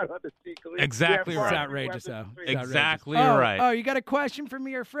we got on the team. Exactly right. It's outrageous, though. Exactly right. Oh, you got a question for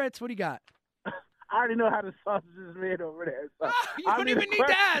me or Fritz? What do you got? I already know how the sausage is made over there. So you don't even need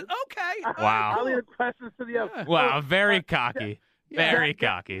that. Okay. Wow. I'll leave the questions to the other. Wow, very cocky. Very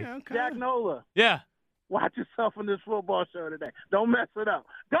cocky. Yeah, okay. Jack Nola. Yeah. Watch yourself on this football show today. Don't mess it up.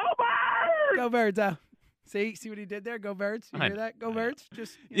 Go Birds! Go Birds, See what he did there? Go Birds. You hear that? Go Birds.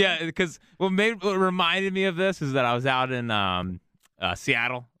 Just because what reminded me of this is that I was out in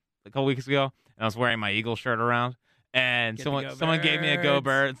Seattle a couple weeks ago, and I was wearing my Eagle shirt around, and someone gave me a Go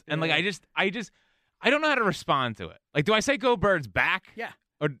Birds, and like I don't know how to respond to it. Like, do I say Go Birds back? Yeah.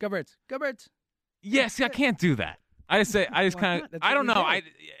 Or Go Birds. Go Birds. Yeah. See, I can't do that. I just kind of I don't know.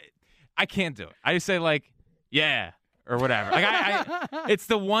 I can't do it. I just say like, yeah, or whatever. Like it's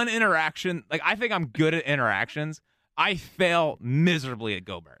the one interaction. Like, I think I'm good at interactions. I fail miserably at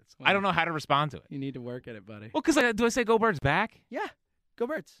Go Birds. I don't know how to respond to it. You need to work at it, buddy. Well, because do I say Go Birds back? Yeah, Go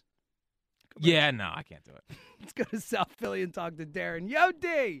Birds. Yeah, no, I can't do it. Let's go to South Philly and talk to Darren. Yo,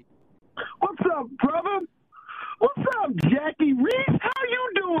 D. What's up, brother? What's up, Jackie Reese? How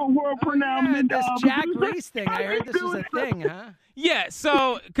you doing, world-renowned? This Jack Reese thing. I heard this was a thing, huh? Yeah,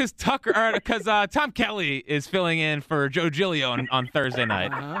 so because Tom Kelly is filling in for Joe Giglio on Thursday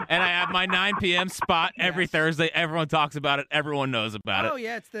night, and I have my 9 p.m. spot every Thursday. Everyone talks about it. Everyone knows about it. Oh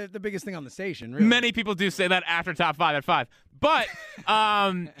yeah, it's the biggest thing on the station. Really. Many people do say that after Top 5 at 5. But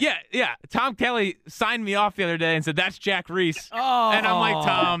yeah. Tom Kelly signed me off the other day and said that's Jack Reese, and I'm like,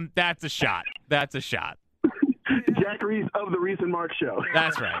 Tom, that's a shot. That's a shot. Jack Reese of the Reese and Mark Show.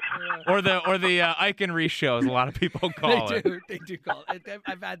 That's right. Or the Ike and Reese show, as a lot of people call it. They do call it.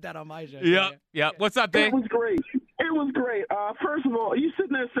 I've had that on my show. Yep. What's up, Dave? It was great. First of all, you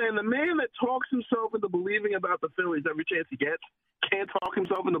sitting there saying the man that talks himself into believing about the Phillies every chance he gets can't talk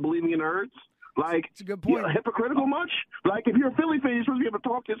himself into believing in the Hurts? Like, it's a good point. Hypocritical much? Like, if you're a Philly fan, you're supposed to be able to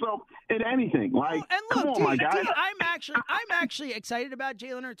talk yourself into anything. Like, and look, come on, my guy. I'm actually excited about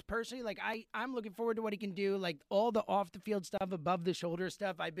Jalen Hurts personally. Like, I'm looking forward to what he can do. Like, all the off the field stuff, above the shoulder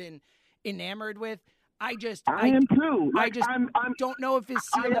stuff, I've been enamored with. I am too. Like, I don't know if his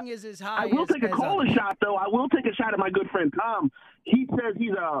ceiling is as high. I will take a cola shot, though. I will take a shot at my good friend Tom. He says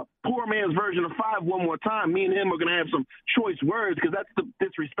he's a poor man's version of 5 one more time. Me and him are going to have some choice words because that's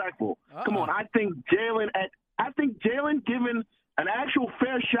disrespectful. Come on. I think Jalen, given an actual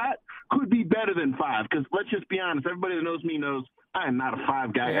fair shot, could be better than 5 because let's just be honest. Everybody that knows me knows I am not a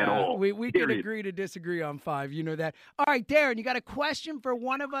 5 guy at all. We can agree to disagree on 5. You know that. All right, Darren, you got a question for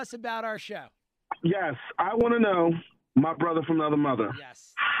one of us about our show? Yes, I want to know, my brother from the other mother.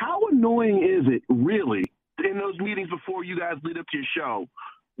 Yes. How annoying is it, really, in those meetings before you guys lead up to your show,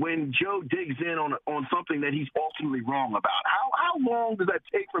 when Joe digs in on something that he's ultimately wrong about? How long does that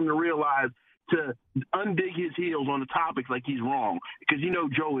take for him to realize to undig his heels on the topics like he's wrong? Because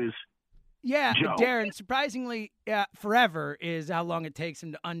Joe is Joe. Darren, surprisingly, forever is how long it takes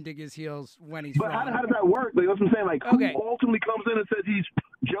him to undig his heels when he's wrong. But how does that work? Like, that's what I'm saying. Like, who ultimately comes in and says he's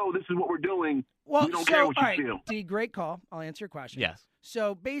Joe, this is what we're doing. Well, we don't care what you feel. D, great call. I'll answer your question. Yes.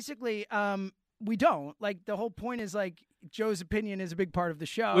 So basically, we don't. Like, the whole point is, like, Joe's opinion is a big part of the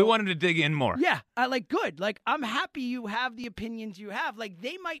show. We want him to dig in more. Yeah. Good. Like, I'm happy you have the opinions you have. Like,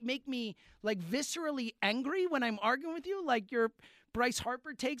 they might make me, like, viscerally angry when I'm arguing with you. Like, your Bryce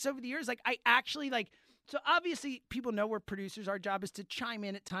Harper takes over the years. Like, I actually, like, so obviously people know we're producers. Our job is to chime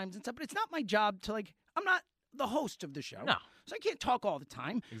in at times and stuff. But it's not my job to, like, I'm not the host of the show. No. So I can't talk all the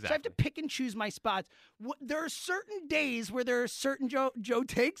time. Exactly. So I have to pick and choose my spots. There are certain days where there are certain Joe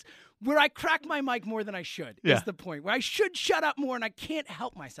takes where I crack my mic more than I should, is the point. Where I should shut up more and I can't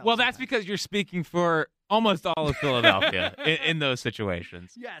help myself. Well, that's because you're speaking for almost all of Philadelphia in those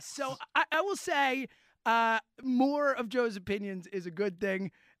situations. Yes. So I will say more of Joe's opinions is a good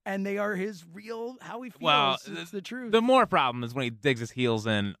thing. And they are his real, how he feels. Well, it's the truth. The more problem is when he digs his heels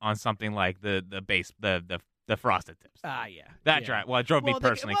in on something like the The Frosted Tips. Yeah. That yeah. drove me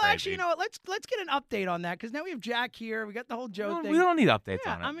personally crazy. Actually, you know what? Let's get an update on that because now we have Jack here. We got the whole Joe thing. We don't need updates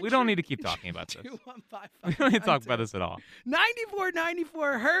on it. We don't need to keep talking about this. 215. We don't need to talk about this at all.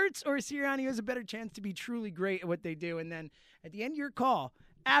 94-94 Hertz or Sirianni has a better chance to be truly great at what they do. And then at the end of your call,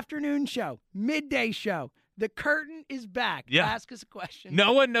 afternoon show, midday show, the curtain is back. Yeah. Ask us a question.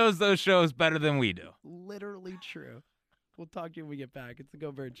 No one knows those shows better than we do. Literally true. We'll talk to you when we get back. It's the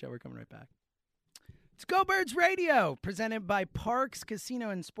Go Birds Show. We're coming right back. It's Go Birds Radio, presented by Parks Casino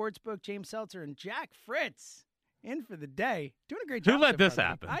and Sportsbook. James Seltzer and Jack Fritz in for the day. Doing a great job. Who let this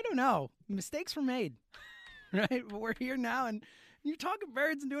happen? I don't know. Mistakes were made. Right? But we're here now, and you're talking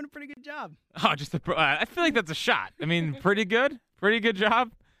birds and doing a pretty good job. Oh, I feel like that's a shot. I mean, pretty good. Pretty good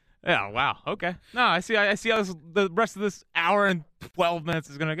job. Yeah, wow. Okay. No, I see how the rest of this hour and 12 minutes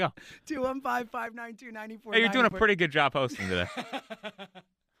is going to go. 215-592-9494. Hey, you're doing a pretty good job hosting today.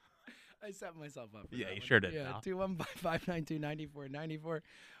 I set myself up. Yeah, you sure did. Yeah, 215-592-9494.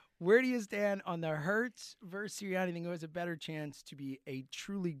 Where do you stand on the Hertz versus Sirianni thing? Who has a better chance to be a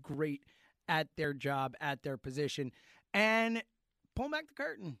truly great at their job, at their position? And pull back the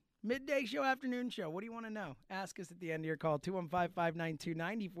curtain. Midday show, afternoon show. What do you want to know? Ask us at the end of your call.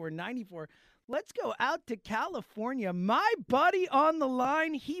 215-592-9494. Let's go out to California. My buddy on the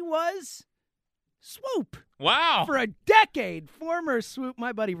line, he was Swoop. Wow. For a decade, former Swoop,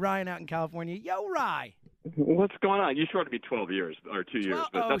 my buddy Ryan out in California. Yo, Rye. What's going on? You shorted me 12 years or 2 years.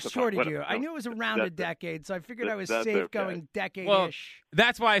 But that's shorted you. I knew it was around a decade, so I figured I was safe going decade-ish. Well,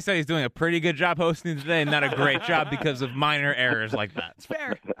 that's why I said he's doing a pretty good job hosting today and not a great job because of minor errors like that. It's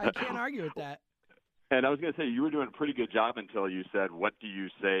fair. I can't argue with that. And I was going to say, you were doing a pretty good job until you said, what do you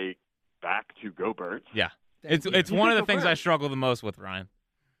say back to Go Birds? Yeah. It's one of the things I struggle the most with, Ryan.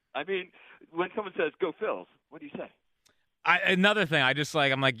 I mean, when someone says, go Phils, what do you say? Another thing,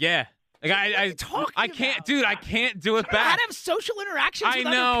 I'm like, yeah. Like I can't, dude. I can't do it back. How to have social interactions with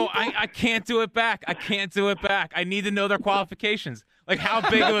know. other people? I can't do it back. I can't do it back. I need to know their qualifications. Like, how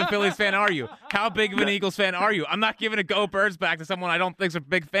big of a Phillies fan are you? How big of an Eagles fan are you? I'm not giving a Go Birds back to someone I don't think's a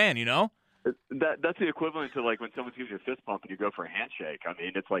big fan. You know. That's the equivalent to like when someone gives you a fist bump and you go for a handshake. I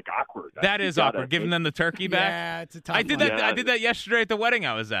mean, it's like awkward. That is awkward. Giving them the turkey back. Yeah, it's a tough I did that. I did that yesterday at the wedding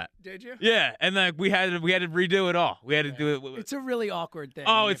I was at. Did you? Yeah, and like we had to redo it all. We had to do it. It's a really awkward thing.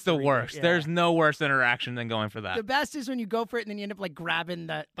 Oh, it's the worst. Yeah. There's no worse interaction than going for that. The best is when you go for it and then you end up like grabbing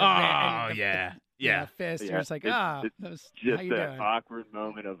the fist. You're just like, it's just that awkward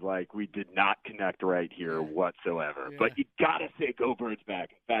moment of like we did not connect right here whatsoever. Yeah. But you gotta say Go Birds back.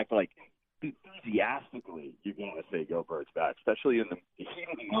 In fact, like enthusiastically, you're gonna say Go Birds back, especially in the heat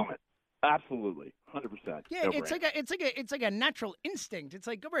of the moment. Absolutely, 100%. Yeah, it's like a natural instinct. It's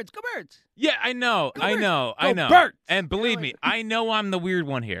like Go Birds, Go Birds. Yeah, I know. Go Birds. And believe me, I know I'm the weird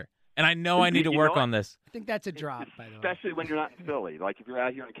one here, and I know I need to work on this. I think that's a drop, by the way. Especially when you're not in Philly. Like if you're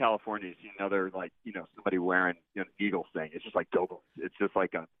out here in California, you see another somebody wearing an Eagles thing. It's just like Go Birds. It's just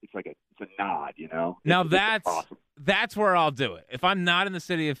like it's a nod, you know. Now that's awesome. That's where I'll do it. If I'm not in the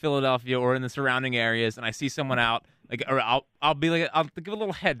city of Philadelphia or in the surrounding areas, and I see someone out, like, or I'll be like, I'll give a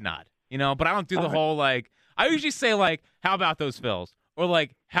little head nod, you know. But I don't do the whole like. I usually say like, "How about those Phils?" or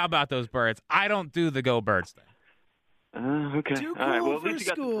like, "How about those Birds?" I don't do the Go Birds thing. Okay. Too cool all right. Well, for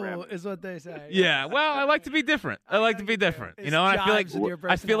school is what they say. Yeah. Well, I like to be different. I like to be different. You know, and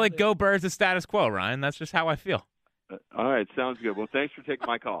I feel like Go Birds is status quo, Ryan. That's just how I feel. All right. Sounds good. Well, thanks for taking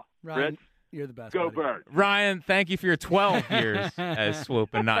my call. Ryan, Fritz, you're the best. Go buddy. Birds. Ryan, thank you for your 12 years as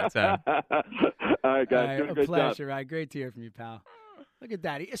Swoop and not 10. All right, guys. All right, a pleasure, Ryan. Great to hear from you, pal. Look at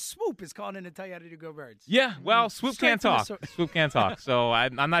that. Swoop is calling in to tell you how to do Go Birds. Yeah, well, Swoop can't talk. Swoop can't talk. So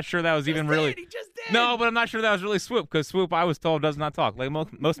I'm not sure that was even really. He just did. No, but I'm not sure that was really Swoop because Swoop, I was told, does not talk like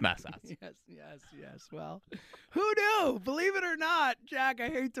most mascots. Yes. Well, who knew? Believe it or not, Jack, I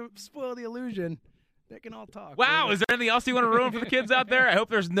hate to spoil the illusion. They can all talk. Wow, is there anything else you want to ruin for the kids out there? I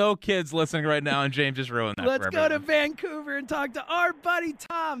hope there's no kids listening right now and James just ruined that. Let's for go to everyone. Vancouver and talk to our buddy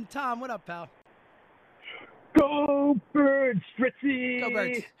Tom. Tom, what up, pal? Go Birds, Fritzy! Go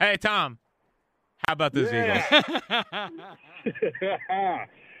Birds. Hey, Tom. How about those Eagles?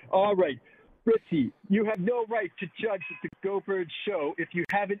 All right. Fritzy, you have no right to judge the Go Birds show if you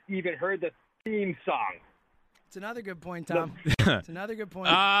haven't even heard the theme song. It's another good point, Tom. It's another good point.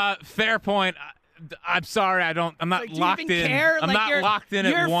 Fair point. I'm sorry, I'm not locked in. Care? I'm not locked in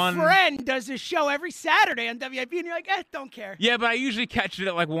at one. Your friend does this show every Saturday on WIP, and you're like, don't care. Yeah, but I usually catch it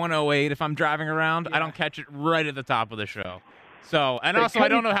at like 1:08 if I'm driving around. Yeah. I don't catch it right at the top of the show. So, and also, I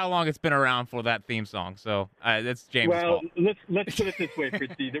don't know how long it's been around for that theme song. So, that's James' fault. Well, let's put it this way,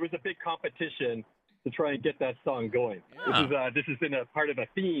 Fritzy. There was a big competition to try and get that song going. Yeah. This has been a part of a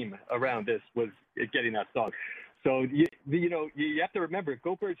theme around this, was getting that song. So, you have to remember,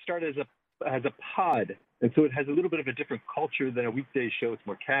 Go Birds started as a pod, and so it has a little bit of a different culture than a weekday show. It's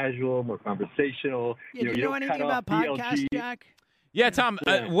more casual, more conversational. Yeah, do you know anything about podcasts, Jack? Yeah, Tom,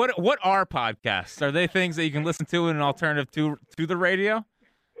 what are podcasts? Are they things that you can listen to in an alternative to the radio?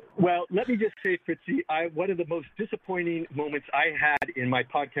 Well, let me just say, Fritzy, one of the most disappointing moments I had in my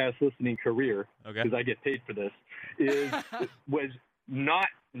podcast listening career, because I get paid for this, was not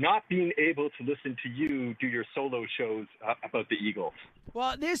being able to listen to you do your solo shows about the Eagles.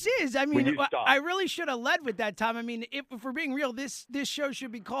 Well, this is, I mean, I really should have led with that, Tom. I mean, if we're being real, this show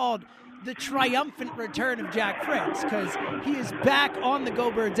should be called The Triumphant Return of Jack Fritz, because he is back on the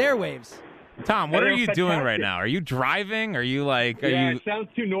Go Birds airwaves. Tom, what are you doing right now? Are you driving? Are you like... It sounds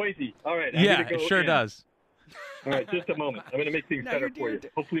too noisy. All right. It sure does. All right, just a moment. I'm going to make things better for you.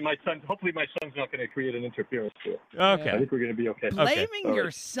 Hopefully my son's not going to create an interference here. Okay. I think we're going to be okay. Blaming your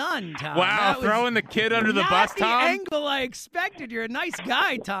son, Tom. Wow, throwing the kid under the bus, Tom? Not the angle I expected. You're a nice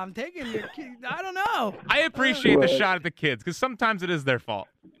guy, Tom. Taking your kid, I don't know. I appreciate the shot at the kids, because sometimes it is their fault.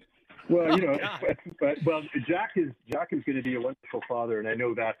 Well, Jack is going to be a wonderful father, and I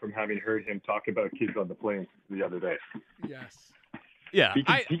know that from having heard him talk about kids on the plane the other day. Yes. Yeah,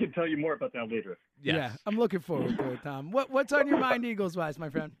 he can tell you more about that later. Yes. Yeah, I'm looking forward to it, Tom. What's on your mind, Eagles-wise, my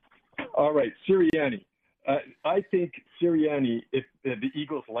friend? All right, Sirianni. I think Sirianni, if the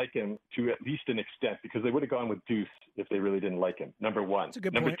Eagles like him to at least an extent, because they would have gone with Deuce if they really didn't like him. Number one. That's a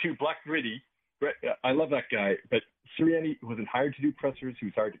good Number point. two, Black Gritty. I love that guy, but Sirianni wasn't hired to do pressers. He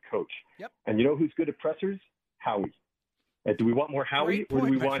was hired to coach. Yep. And you know who's good at pressers? Howie. Do we want more Howie, or do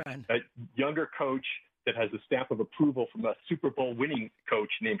we want a younger coach that has a stamp of approval from a Super Bowl winning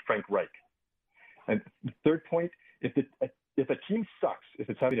coach named Frank Reich? And the third point, if a team sucks, if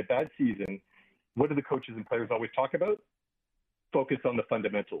it's having a bad season, what do the coaches and players always talk about? Focus on the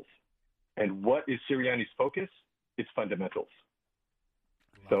fundamentals. And what is Sirianni's focus? It's fundamentals.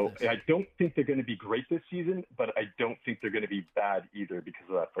 So I don't think they're going to be great this season, but I don't think they're going to be bad either because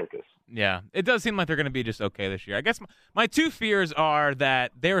of that focus. Yeah, it does seem like they're going to be just okay this year. I guess my two fears are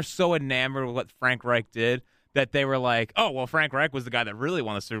that they were so enamored with what Frank Reich did that they were like, oh, well, Frank Reich was the guy that really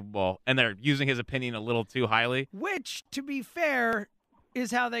won the Super Bowl, and they're using his opinion a little too highly. Which, to be fair,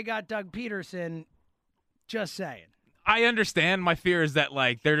 is how they got Doug Peterson. Just saying. I understand. My fear is that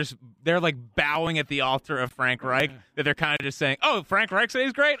they're like bowing at the altar of Frank Reich, that they're kind of just saying, oh, Frank Reich said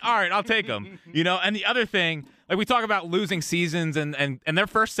he's great? All right, I'll take him. And the other thing, like we talk about losing seasons and their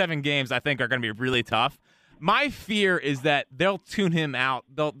first 7 games I think are going to be really tough. My fear is that they'll tune him out.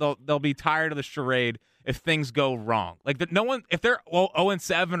 They'll be tired of the charade if things go wrong. Like that if they're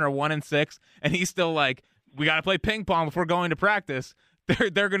 0-7 or 1-6 and he's still like, we got to play ping pong before going to practice,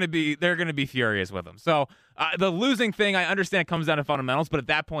 they're going to be furious with him. So the losing thing, I understand, comes down to fundamentals, but at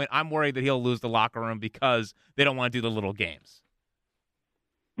that point, I'm worried that he'll lose the locker room because they don't want to do the little games.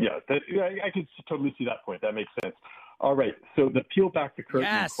 Yeah, I can totally see that point. That makes sense. All right, so the peel back the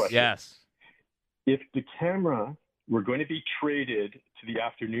curtain question. Yes. If the camera were going to be traded to the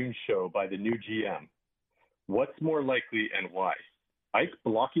afternoon show by the new GM, what's more likely and why? Ike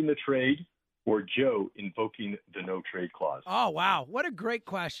blocking the trade or Joe invoking the no-trade clause? Oh, wow. What a great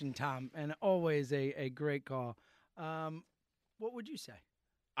question, Tom, and always a great call. What would you say?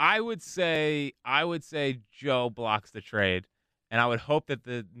 I would say Joe blocks the trade, and I would hope that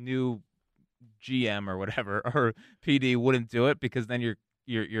the new GM or whatever or PD wouldn't do it, because then you're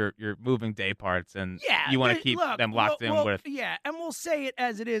moving day parts, and you want to keep them locked in with. Yeah, and we'll say it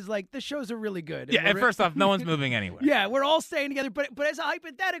as it is. Like, the shows are really good. Yeah, and first off, no one's moving anywhere. Yeah, we're all staying together. But as a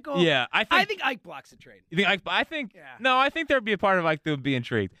hypothetical, I think Ike blocks the trade. You think Ike? No, I think there'd be a part of Ike that would be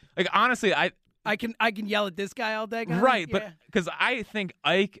intrigued. Like, honestly, I can yell at this guy all day. Right, but because I think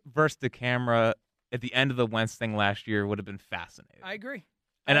Ike versus the camera at the end of the Wentz thing last year would have been fascinating. I agree.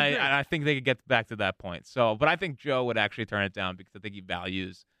 And I think they could get back to that point. So, but I think Joe would actually turn it down because I think he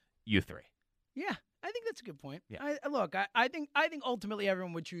values you three. Yeah, I think that's a good point. Yeah. I think ultimately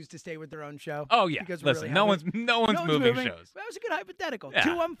everyone would choose to stay with their own show. Oh yeah. Because listen, no one's moving shows. That was a good hypothetical. Yeah.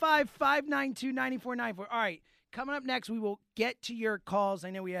 215-592-9494. All right, coming up next, we will get to your calls.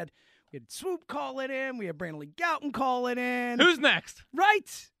 I know we had Swoop call it in. We had Brandon Gouton call it in. Who's next?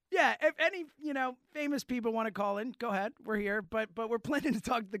 Right. Yeah, if any, famous people want to call in, go ahead. We're here, but we're planning to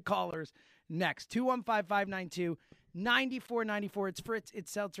talk to the callers next. 215-592-9494. It's Fritz,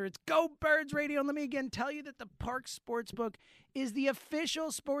 it's Seltzer, it's Go Birds Radio. And let me again tell you that the Park Sportsbook is the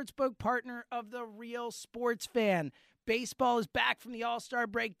official sportsbook partner of the Real Sports Fan. Baseball is back from the All-Star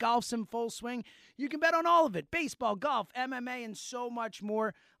break. Golf's in full swing. You can bet on all of it. Baseball, golf, MMA, and so much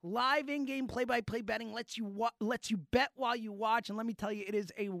more. Live in-game play-by-play betting lets you bet while you watch. And let me tell you, it is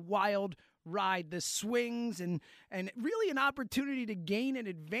a wild ride. The swings and really an opportunity to gain an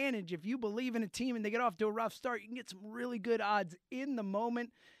advantage. If you believe in a team and they get off to a rough start, you can get some really good odds in the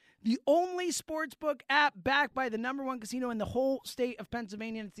moment. The only sportsbook app backed by the number one casino in the whole state of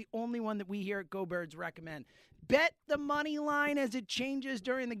Pennsylvania, and it's the only one that we here at Go Birds recommend. Bet the money line as it changes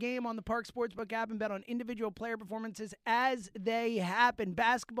during the game on the Park Sportsbook app and bet on individual player performances as they happen.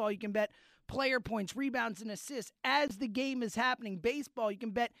 Basketball, you can bet player points, rebounds, and assists as the game is happening. Baseball, you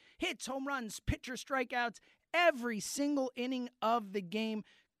can bet hits, home runs, pitcher strikeouts every single inning of the game.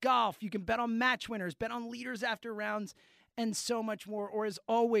 Golf, you can bet on match winners, bet on leaders after rounds, and so much more. Or as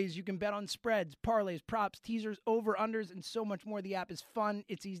always, you can bet on spreads, parlays, props, teasers, over-unders, and so much more. The app is fun,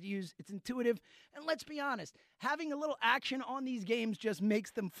 it's easy to use, it's intuitive, and let's be honest, having a little action on these games just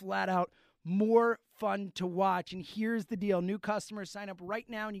makes them flat out more fun to watch. And here's the deal. New customers sign up right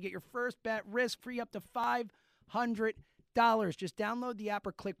now and you get your first bet risk-free up to $500. Just download the app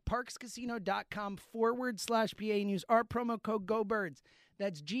or click parkscasino.com/PA and use our promo code GOBIRDS.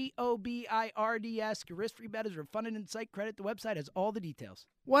 That's GOBIRDS. Your risk-free bet is refunded in site credit. The website has all the details.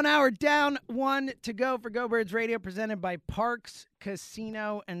 1 hour down, 1 to go for Go Birds Radio, presented by Parks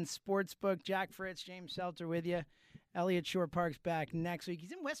Casino and Sportsbook. Jack Fritz, James Seltzer with you. Elliott Shore Park's back next week.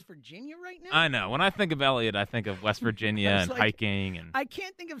 He's in West Virginia right now? I know. When I think of Elliott, I think of West Virginia and hiking. And I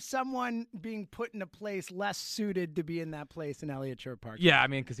can't think of someone being put in a place less suited to be in that place than Elliott Shore Park. Yeah, I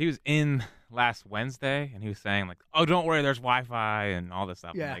mean, because he was in last Wednesday, and he was saying, like, oh, don't worry, there's Wi-Fi and all this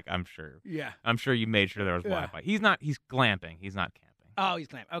stuff. Yeah. Like, I'm sure. Yeah. I'm sure you made sure there was Wi-Fi. He's glamping. He's not camping. Oh, he's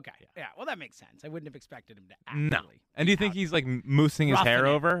glamping. Okay. Yeah, well, that makes sense. I wouldn't have expected him to actually. No. And do you think he's, like, moosing his hair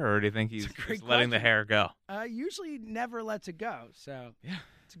over, or do you think he's just letting the hair go? Usually never lets it go, so yeah,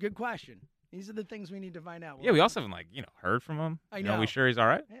 it's a good question. These are the things we need to find out. Yeah, we also haven't, heard from him. I know. Are we sure he's all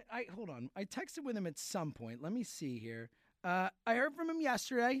right? Hold on. I texted with him at some point. Let me see here. I heard from him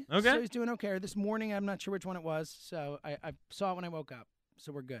yesterday. Okay. So he's doing okay. Or this morning, I'm not sure which one it was, so I saw it when I woke up,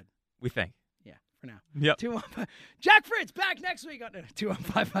 so we're good. We think. Yeah, for now. Yep. 215. Jack Fritz back next week on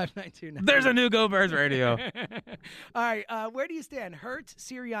 215-592. There's a new Go Birds Radio. All right, where do you stand? Hurts,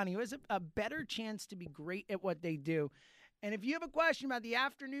 Sirianni, who has a better chance to be great at what they do. And if you have a question about the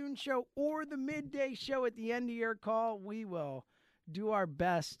afternoon show or the midday show at the end of your call, we will do our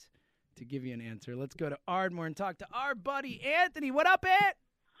best to give you an answer. Let's go to Ardmore and talk to our buddy Anthony. What up, Ant?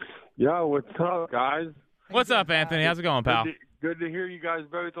 Yo, what's up, guys? What's up, Anthony? How's it going, pal? Good to hear you guys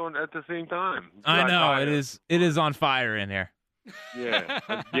both on at the same time. I know it is on fire in here. Yeah,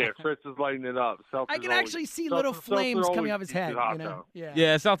 Fritz is lighting it up. I can actually see little flames coming off his head.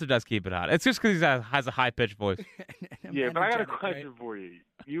 Yeah, Seltzer does keep it hot. It's just because he has a high pitched voice. Yeah, but I got a question for you.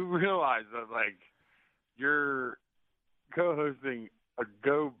 You realize that you're co-hosting a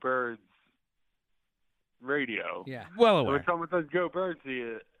Go Birds radio. Yeah, well aware. When someone says Go Birds to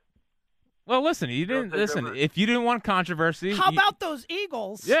you. Well, listen. You didn't listen. If you didn't want controversy, how about those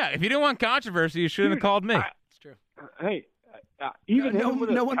Eagles? Yeah, if you didn't want controversy, you shouldn't have called me. It's true. Hey, even no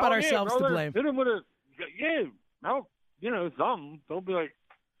one but ourselves to blame. Hit him with something. Don't be like,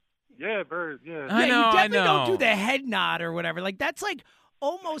 yeah, Birds. Yeah, I know. You definitely don't do the head nod or whatever. Like that's like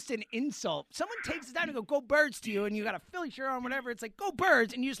almost an insult. Someone takes the time to go Birds to you, and you got a Philly shirt on, whatever. It's like go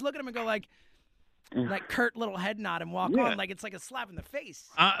Birds, and you just look at them and go like Kurt little head nod and walk on like it's like a slap in the face.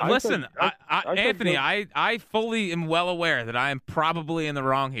 Listen, Anthony, I fully am well aware that I am probably in the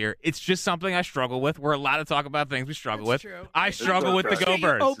wrong here. It's just something I struggle with. We're allowed to talk about things we struggle with. True. I struggle with the Go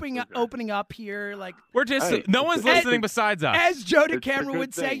Birds. Opening up here, like we're just no one's listening besides us. As Joe DeCamera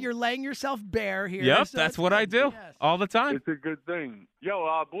would say, you're laying yourself bare here. Yep, so that's what I do all the time. It's a good thing.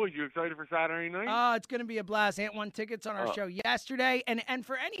 Yo, boys, you excited for Saturday night? It's going to be a blast. Ant won tickets on our show yesterday, and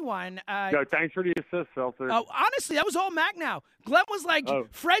for anyone, yo, thanks for the assist, Seltzer. Oh, honestly, that was all Mac now. Glenn was like,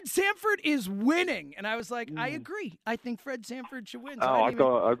 Fred Sanford is winning. And I was like, I agree. I think Fred Sanford should win. So I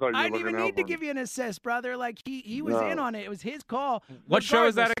thought you I didn't even need to give you an assist, brother. Like, he was in on it. It was his call. What show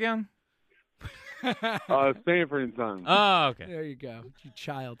is that again? Sanford and Son. Oh, okay. There you go, you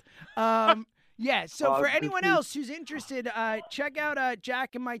child. Yeah, so for anyone else who's interested, check out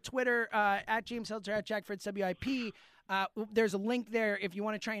Jack and my Twitter, at James Seltzer, at Jack Fritz WIP. There's a link there if you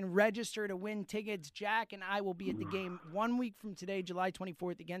want to try and register to win tickets. Jack and I will be at the game 1 week from today, July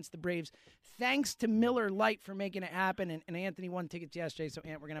 24th, against the Braves. Thanks to Miller Lite for making it happen, and Anthony won tickets yesterday, so,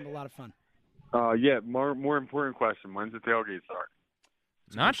 Ant, we're going to have a lot of fun. Yeah, more important question. When's the tailgate start?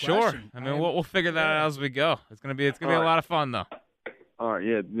 Not sure. I mean, we'll figure that out as we go. It's gonna be a lot of fun, though. All right,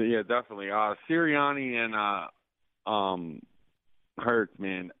 yeah, definitely. Sirianni and Hurts,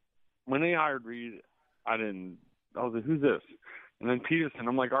 man. When they hired Reed, I was like, who's this? And then Peterson,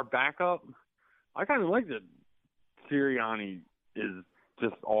 I'm like, our backup? I kind of like that Sirianni is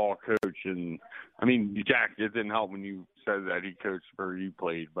just all coach. And, I mean, Jack, it didn't help when you said that he coached where you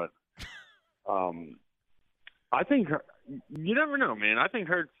played. But I think you never know, man. I think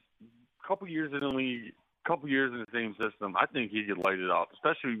Hurts, a couple years in the league, a couple years in the same system, I think he could light it up,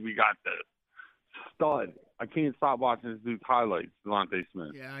 especially we got the stud. I can't stop watching this dude's highlights, Devontae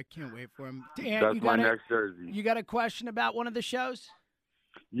Smith. Yeah, I can't wait for him. That's my next jersey. You got a question about one of the shows?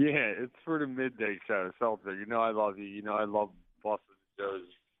 Yeah, it's for the midday show, Seltzer. You know I love you. You know I love Boston Joe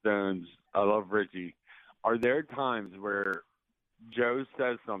Stones. I love Richie. Are there times where Joe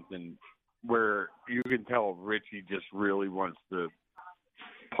says something where you can tell Richie just really wants to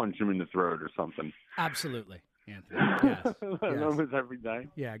punch him in the throat or something? Absolutely, Anthony. Yes. Almost every day.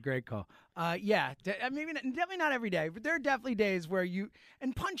 Yeah, great call. Yeah, maybe definitely not every day, but there are definitely days where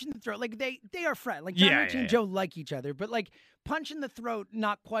and punch in the throat. Like they are friends. Like John Richie and Joe like each other, but like punch in the throat,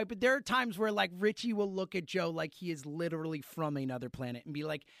 not quite. But there are times where like Richie will look at Joe like he is literally from another planet and be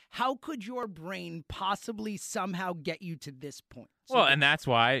like, "How could your brain possibly somehow get you to this point?" So well, and that's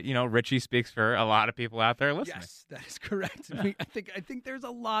why Richie speaks for a lot of people out there listening. Yes, that is correct. I think there's a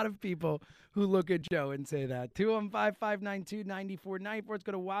lot of people who look at Joe and say that. 215-592-9494. Let's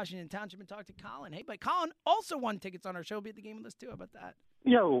go to Washington Township and talk to Colin. Hey, but Colin also won tickets on our show. Be at the game with us too. How about that?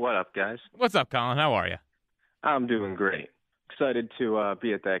 Yo, what up, guys? What's up, Colin? How are you? I'm doing great. Excited to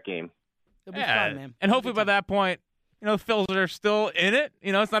be at that game. It'll be fun, man. And hopefully by that point, Phils are still in it.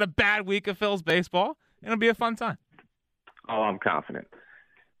 It's not a bad week of Phils baseball. It'll be a fun time. Oh, I'm confident.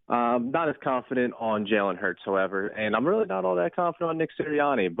 Not as confident on Jalen Hurts, however, and I'm really not all that confident on Nick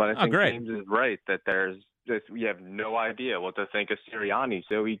Sirianni. But I think James is right that we have no idea what to think of Sirianni.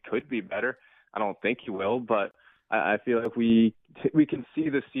 So he could be better. I don't think he will, but I feel like we can see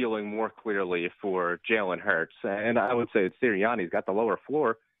the ceiling more clearly for Jalen Hurts. And I would say that Sirianni's got the lower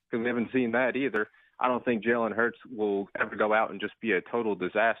floor because we haven't seen that either. I don't think Jalen Hurts will ever go out and just be a total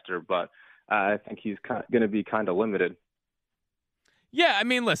disaster, but I think he's going to be kind of limited. Yeah, I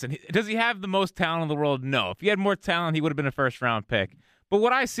mean, listen, does he have the most talent in the world? No. If he had more talent, he would have been a first-round pick. But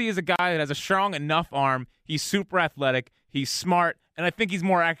what I see is a guy that has a strong enough arm. He's super athletic. He's smart. And I think he's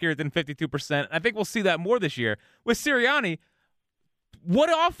more accurate than 52%. I think we'll see that more this year. With Sirianni, what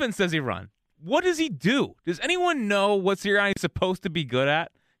offense does he run? What does he do? Does anyone know what Sirianni is supposed to be good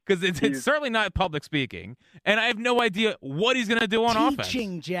at? Because it's certainly not public speaking. And I have no idea what he's going to do on offense.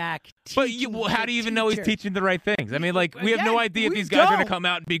 Teaching, Jack. But how do you even know he's teaching the right things? I mean, we have no idea if these guys are going to come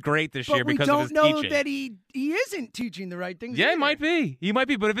out and be great this year because of his teaching. We don't know that he isn't teaching the right things. Yeah, either. He might be. He might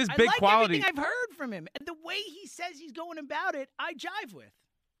be, but if his big quality. Everything I've heard from him. And the way he says he's going about it, I jive with.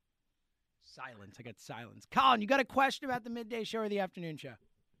 Silence. I got silence. Colin, you got a question about the midday show or the afternoon show?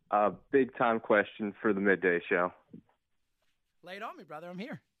 Big-time question for the midday show. Lay it on me, brother. I'm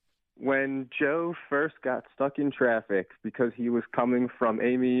here. When Joe first got stuck in traffic because he was coming from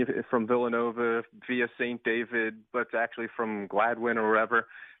Amy from Villanova via St. David, but it's actually from Gladwin or wherever,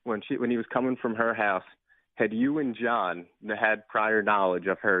 when he was coming from her house, had you and John had prior knowledge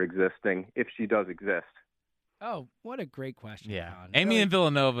of her existing, if she does exist? Oh, what a great question, Yeah. Colin. Amy in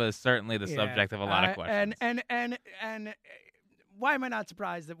Villanova is certainly the subject of a lot of questions. And why am I not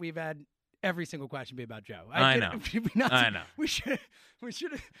surprised that we've had every single question be about Joe? I know. I know. We should.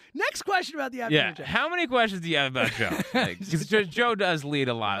 Next question about the afternoon show. How many questions do you have about Joe? Because Joe does lead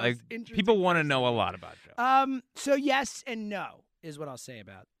a lot. People want to know a lot about Joe. So yes and no is what I'll say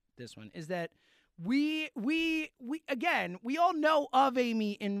about this one. Is that we all know of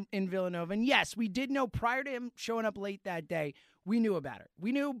Amy in Villanova, and yes, we did know prior to him showing up late that day. We knew about her.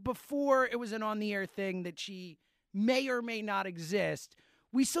 We knew before it was an on-the-air thing that she may or may not exist.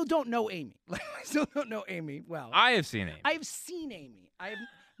 We still don't know Amy. We still don't know Amy well. I have seen Amy. I have seen Amy. I have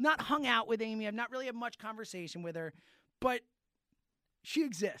not hung out with Amy. I've not really had much conversation with her, but she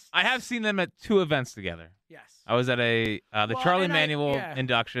exists. I have seen them at 2 events together. Yes. I was at the Charlie Manuel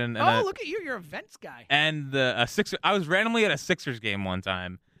induction. And look at you. You're an events guy. And I was randomly at a Sixers game one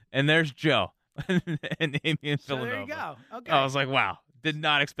time, and there's Joe and Amy in Villanova. There you go. Okay. I was like, wow. Did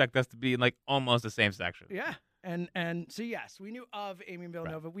not expect us to be in almost the same section. Yeah. And so, yes, we knew of Amy in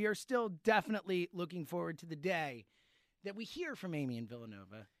Villanova. Right. We are still definitely looking forward to the day that we hear from Amy in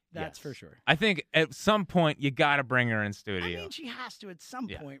Villanova. That's for sure. I think at some point you got to bring her in studio. I mean, she has to at some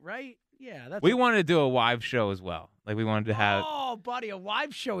point, right? Yeah. We wanted to do a live show as well. We wanted to have. Oh, buddy, a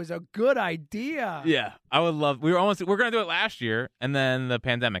live show is a good idea. Yeah, I would love. We were going to do it last year, and then the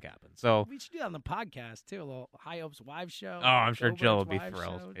pandemic happened. So we should do that on the podcast too. A little High Hopes live show. Oh, I'm sure Jill would be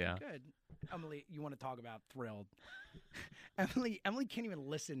thrilled. Yeah. Good. Emily, you want to talk about thrilled. Emily can't even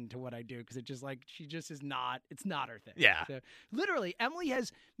listen to what I do because she just is not, it's not her thing. Yeah. So literally, Emily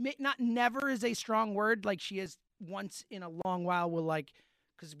has, not never is a strong word, like she has once in a long while will like,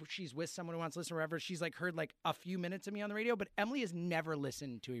 because she's with someone who wants to listen or whatever, she's like heard like a few minutes of me on the radio, but Emily has never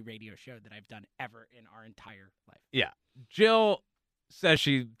listened to a radio show that I've done ever in our entire life. Yeah. Jill says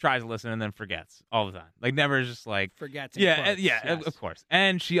she tries to listen and then forgets all the time. Like never just like forgets. Yeah, yes. Of course.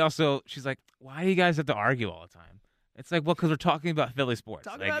 And she's like, why do you guys have to argue all the time? It's like, well, because we're talking about Philly sports.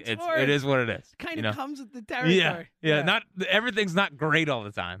 About sports. It is what it is. Kind of comes with the territory. Yeah. Not everything's not great all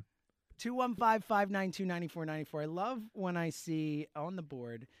the time. 215-592-9494. I love when I see on the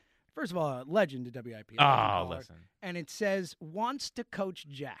board, first of all, a legend to WIP. Listen. And it says, wants to coach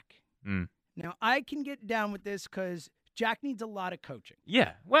Jack. Mm. Now, I can get down with this because Jack needs a lot of coaching.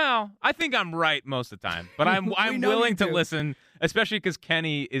 Yeah. Well, I think I'm right most of the time, but I'm willing to listen, especially because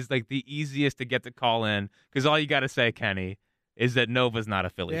Kenny is like the easiest to get to call in because all you got to say, Kenny, is that Nova's not a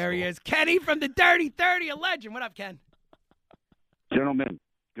Philly There school. He is. Kenny from the Dirty 30, a legend. What up, Ken? Gentlemen,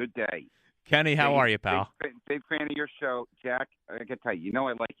 good day. Kenny, how are you, pal? Big fan of your show. Jack, I can tell you,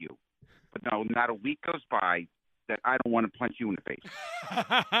 I like you. But no, not a week goes by that I don't want to punch you in the face.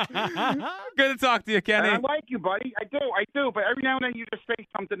 Good to talk to you, Kenny. And I like you, buddy. I do. But every now and then you just say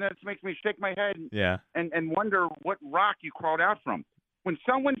something that makes me shake my head and wonder what rock you crawled out from. When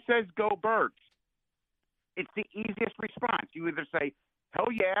someone says, go Birds, it's the easiest response. You either say, hell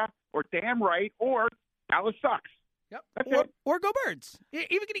yeah, or damn right, or Dallas sucks. Yep. Or go Birds. Even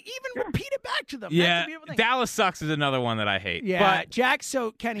repeat it back to them. Yeah. That's the beautiful thing. Dallas sucks is another one that I hate. Yeah. But Jack,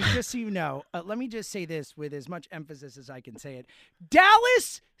 so Kenny, just so you know, let me just say this with as much emphasis as I can say it.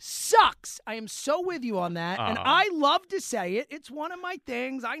 Dallas sucks. I am so with you on that. And I love to say it. It's one of my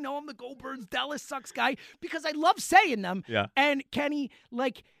things. I know I'm the Go Birds Dallas sucks guy because I love saying them. Yeah. And Kenny,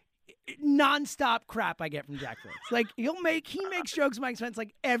 like, nonstop crap I get from Jack Fritz. Like he makes jokes at my expense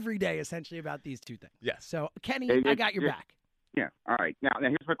like every day essentially about these two things. Yes. So Kenny, I got your back. Yeah. All right. Now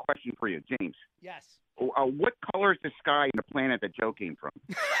here's my question for you, James. Yes. What color is the sky and the planet that Joe came from?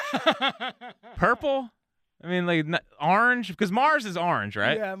 Purple? I mean, like orange, because Mars is orange,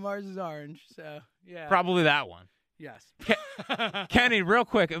 right? Yeah, Mars is orange. So yeah. Probably that one. Yes. Kenny, real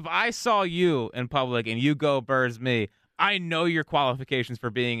quick, if I saw you in public and you go Birds me, I know your qualifications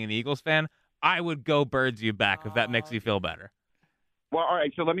for being an Eagles fan. I would go Birds you back if that makes you feel better. Well, all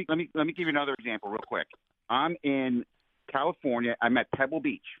right. So let me give you another example real quick. I'm in California. I'm at Pebble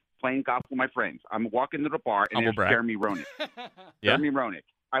Beach playing golf with my friends. I'm walking to the bar and there's Jeremy Roenick. Jeremy Roenick.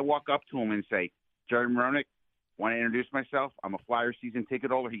 I walk up to him and say, Jeremy Roenick, want to introduce myself? I'm a Flyer season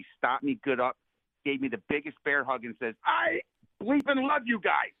ticket holder. He stopped me good up, gave me the biggest bear hug and says, I bleeping love you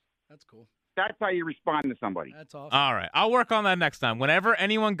guys. That's cool. That's how you respond to somebody. That's awesome. All right. I'll work on that next time. Whenever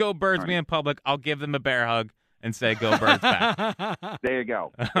anyone go Birds me in public, I'll give them a bear hug and say go Birds back. There you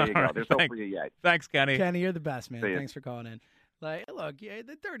go. There's hope for you yet. Thanks, Kenny. Kenny, you're the best, man. Thanks for calling in. Like, look,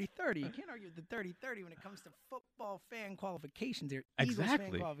 the 30-30. You can't argue with the 30-30 when it comes to football fan qualifications here. Eagles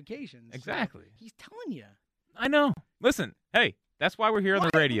fan qualifications. Exactly. So he's telling you. I know. Listen, hey, that's why we're here on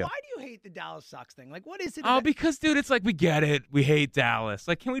the radio. Why do you hate the Dallas sucks thing? Like, what is it? Because, dude, it's like we get it. We hate Dallas.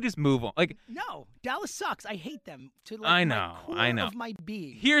 Like, can we just move on? Like, no, Dallas sucks. I hate them to I know. Of my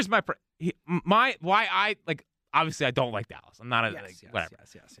being. Here's my why I like. Obviously, I don't like Dallas. I'm not whatever.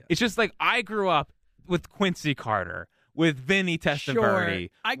 Yes. It's just like I grew up with Quincy Carter, with Vinny Testaverde. Sure.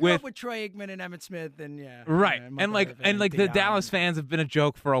 I grew up with Troy Aikman and Emmitt Smith, and right. And the Dallas fans have been a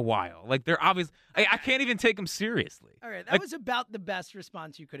joke for a while. Like they're obvious. I can't even take them seriously. All right, that was about the best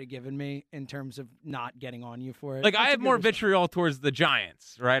response you could have given me in terms of not getting on you for it. Like I have more vitriol towards the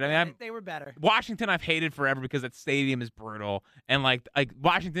Giants, right? I mean, they were better. Washington, I've hated forever because that stadium is brutal, and like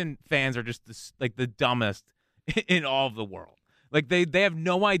Washington fans are just the dumbest in all of the world. Like they have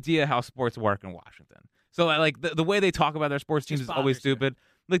no idea how sports work in Washington. So like the way they talk about their sports teams is always stupid.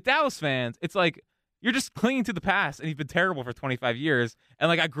 Like Dallas fans, it's like you're just clinging to the past, and you've been terrible for 25 years. And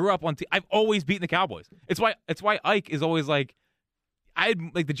like I grew up on, I've always beaten the Cowboys. It's why Ike is always like,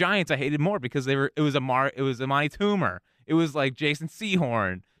 like the Giants. I hated more because it was Amani Toomer, it was like Jason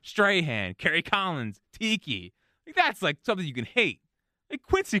Sehorn, Strahan, Kerry Collins, Tiki. Like that's like something you can hate. Like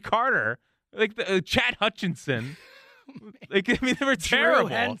Quincy Carter, like Chad Hutchinson. Like I mean they were terrible.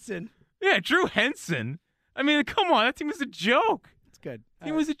 Drew Henson. Yeah, Drew Henson. I mean, come on, that team was a joke. It's good.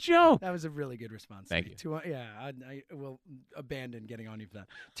 It was a joke. That was a really good response. Thank you. I will abandon getting on you for that.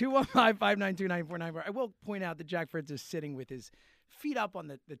 215-592-9494. I will point out that Jack Fritz is sitting with his feet up on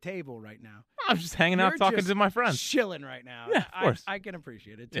the table right now. I'm just hanging out talking to my friends. Chilling right now. Yeah, of course. I can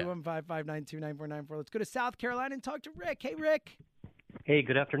appreciate it. 215-592-9494. Let's go to South Carolina and talk to Rick. Hey, Rick. Hey,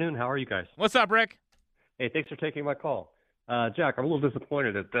 good afternoon. How are you guys? What's up, Rick? Hey, thanks for taking my call. Jack, I'm a little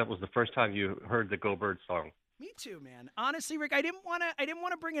disappointed that was the first time you heard the Go Birds song. Me too, man. Honestly, Rick, I didn't want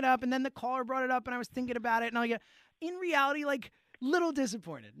to bring it up, and then the caller brought it up, and I was thinking about it, and in reality, little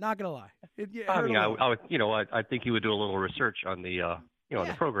disappointed. Not gonna lie. I think you would do a little research on the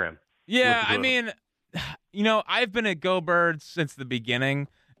the program. Yeah, I mean, I've been at Go Birds since the beginning,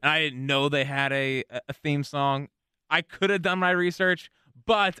 and I didn't know they had a theme song. I could have done my research,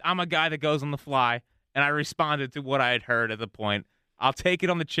 but I'm a guy that goes on the fly, and I responded to what I had heard at the point. I'll take it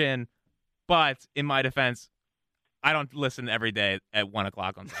on the chin, but in my defense, I don't listen every day at 1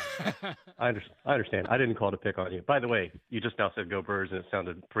 o'clock on Saturday. I understand. I didn't call to pick on you. By the way, you just now said Go Birds, and it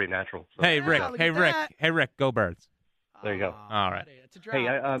sounded pretty natural. So. Hey, Rick, Go Birds. There you go. All right.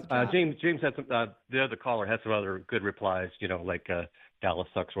 Hey, James had some. The other caller had some other good replies. Like Dallas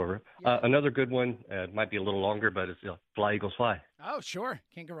sucks, whatever. Yeah. Another good one might be a little longer, but it's Fly Eagles Fly. Oh, sure,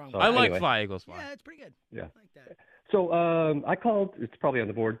 can't go wrong. So, I like Fly Eagles Fly. Yeah, it's pretty good. Yeah, I like that. So I called. It's probably on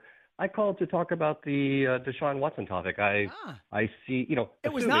the board. I called to talk about the Deshaun Watson topic. I see.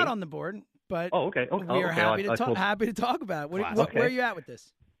 It was not on the board, but okay. We are happy to talk about it. Where are you at with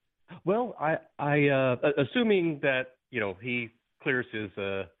this? Well, I assuming that he clears his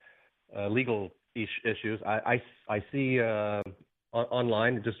legal issues. I see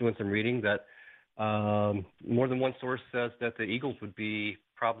online, just doing some reading, that more than one source says that the Eagles would be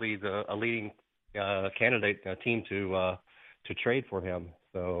probably a leading candidate team to trade for him.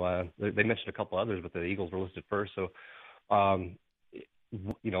 So they mentioned a couple others, but the Eagles were listed first. So,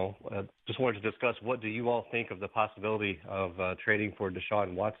 just wanted to discuss, what do you all think of the possibility of trading for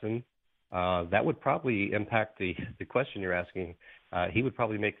Deshaun Watson? That would probably impact the question you're asking. He would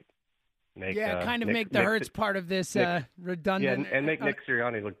probably make the Hurts part of this redundant. Yeah, and make Nick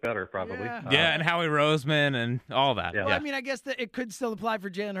Sirianni look better, probably. Yeah, and Howie Roseman and all that. Yeah. Well, I mean, I guess that it could still apply for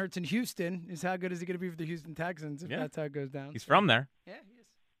Jalen Hurts in Houston. How good is he going to be for the Houston Texans if that's how it goes down? He's from there. Yeah, he is.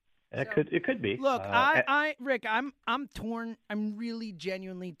 It could be. Look, Rick, I'm torn. I'm really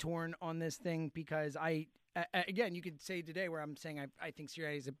genuinely torn on this thing because again, you could say today where I'm saying I think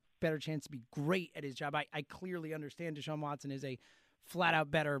Sirianni has a better chance to be great at his job. I clearly understand Deshaun Watson is a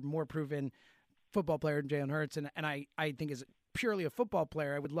flat-out better, more proven football player than Jalen Hurts, and I think as purely a football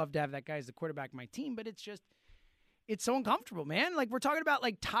player, I would love to have that guy as the quarterback of my team, but it's so uncomfortable, man. Like, we're talking about,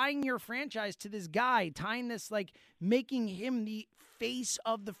 tying your franchise to this guy, tying this, making him the face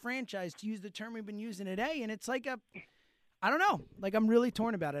of the franchise, to use the term we've been using today, and it's I don't know. I'm really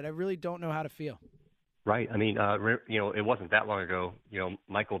torn about it. I really don't know how to feel. Right. I mean, it wasn't that long ago,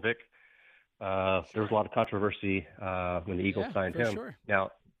 Michael Vick, there was a lot of controversy when the Eagles signed him. Sure.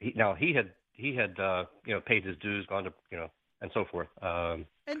 Now he had paid his dues, gone to and so forth.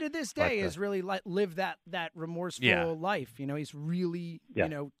 And to this day has really lived that remorseful life. He's really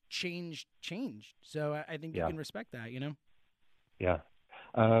changed. So I think you can respect that. Yeah.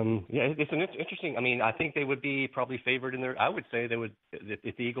 It's an interesting. I mean, I think they would be probably favored in their. I would say they would,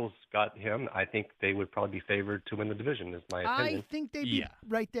 if the Eagles got him, I think they would probably be favored to win the division. Is my opinion. I think they'd be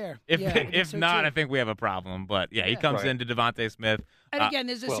right there. If not, I think we have a problem. But he comes into Devontae Smith. And again,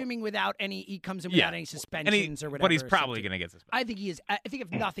 this is assuming he comes in without any suspensions or whatever. But he's probably going to get suspended. I think he is. I think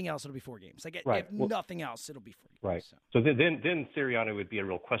if nothing else, it'll be 4 games. If nothing else, it'll be 4 games. Right. So then Sirianni would be a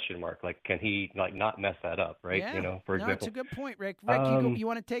real question mark. Can he not mess that up? Right. Yeah. For example. It's a good point, Rick. You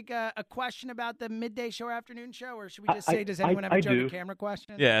want to take a question about the midday show or afternoon show, or should we just say, does anyone have a Joe the camera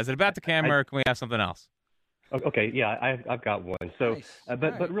question? Yeah. Is it about the camera, or can we have something else? Okay. Yeah, I've got one. So, nice.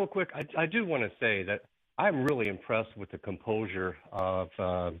 But real quick, I do want to say that I'm really impressed with the composure of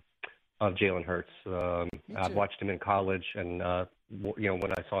Jalen Hurts. I've watched him in college, and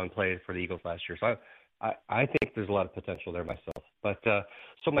when I saw him play for the Eagles last year. So I think there's a lot of potential there myself. But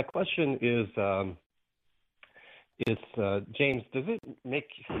so my question is, James, does it make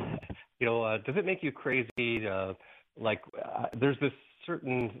you crazy? There's this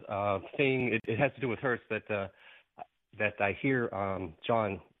certain thing. It has to do with Hurts that I hear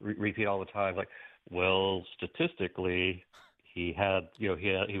John repeat all the time. Well, statistically, he was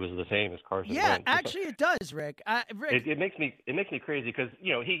the same as Carson Wentz. Yeah, actually, it does, Rick. Rick, it makes me crazy because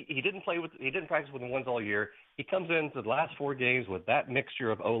he didn't practice with the ones all year. He comes into the last 4 games with that mixture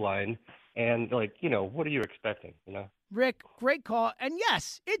of O-line, and what are you expecting? Rick, great call. And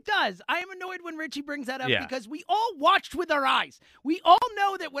yes, it does. I am annoyed when Richie brings that up because we all watched with our eyes. We all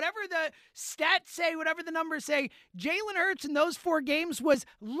know that whatever the stats say, whatever the numbers say, Jalen Hurts in those 4 games was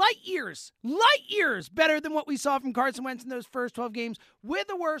light years better than what we saw from Carson Wentz in those first 12 games, with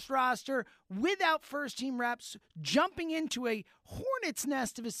a worse roster, without first-team reps, jumping into a hornet's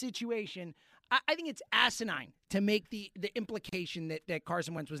nest of a situation. I think it's asinine to make the implication that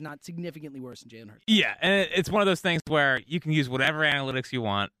Carson Wentz was not significantly worse than Jalen Hurts. Yeah, and it's one of those things where you can use whatever analytics you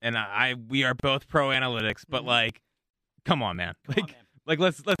want, and we are both pro analytics, but come on, man.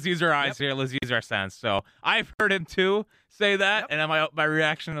 Let's use our eyes here. Let's use our sense. So I've heard him too say that, and my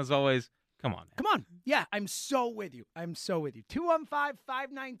reaction is always, come on, man. Come on. Yeah, I'm so with you.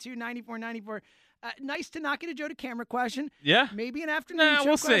 215-592-9494. Nice to not get a Joe to camera question. Yeah. Maybe an afternoon show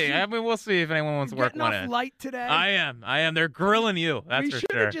we'll question. see. I mean, we'll see if anyone wants to work one in. Light today. I am. They're grilling you. That's for sure.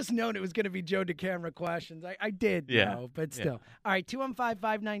 We should have just known it was going to be Joe to camera questions. I did know, but still. All right,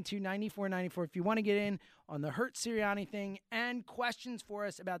 215-592-9494. If you want to get in on the Hurt Sirianni thing and questions for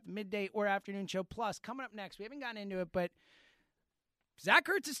us about the midday or afternoon show. Plus, coming up next, we haven't gotten into it, but Zach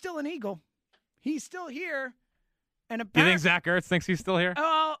Ertz is still an Eagle. He's still here. And do you think Zach Ertz thinks he's still here?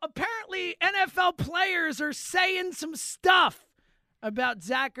 Apparently, NFL players are saying some stuff about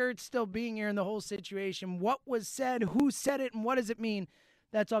Zach Ertz still being here in the whole situation. What was said, who said it, and what does it mean?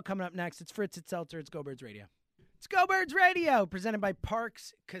 That's all coming up next. It's Fritz at Seltzer. It's Go Birds Radio. It's Go Birds Radio, presented by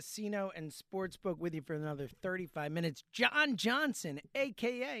Parks Casino and Sportsbook, with you for another 35 minutes. John Johnson,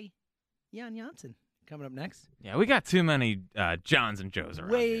 a.k.a. Jan Janssen, coming up next. Yeah, we got too many Johns and Joes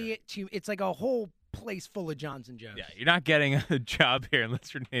around here. It's like a whole place full of Johns and Joes. Yeah, you're not getting a job here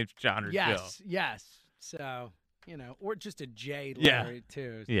unless your name's John or Joe. Yes. So, or just a J Larry,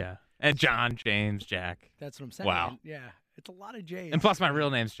 too. Yeah. And John, James, Jack. That's what I'm saying. Wow. Yeah. It's a lot of J's. And plus, my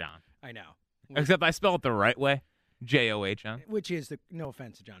real name's John. I know. Except I spell it the right way. J-O-H-N. Which is no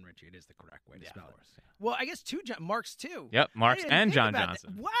offense to John Ritchie, it is the correct way to spell it. Well, I guess Mark's too. Yep, Mark's and John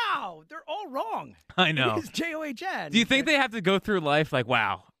Johnson. That. Wow, they're all wrong. I know. It is J-O-H-N. Do you think they have to go through life like,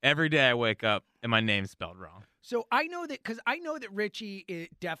 wow, every day I wake up and my name's spelled wrong? So I know that because I know that Richie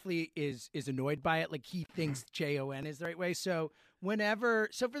definitely is annoyed by it. Like he thinks J-O-N is the right way. So for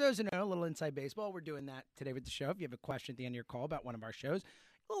those who know, a little inside baseball, we're doing that today with the show. If you have a question at the end of your call about one of our shows,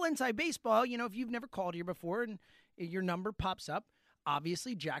 a little inside baseball, if you've never called here before and your number pops up,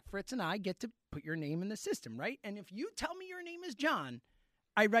 obviously Jack Fritz and I get to put your name in the system, right? And if you tell me your name is John,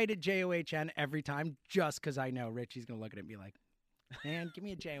 I write it J-O-H-N every time just because I know Richie's going to look at it and be like, man, give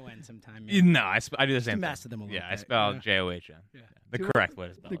me a J-O-N sometime. Man. No, I do the same thing. Mess with them a little bit. I spell J-O-H-N. Yeah. The correct way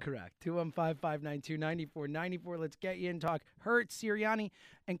to spell it. The correct. 215-592-9494. Let's get you in talk. Hurts, Sirianni.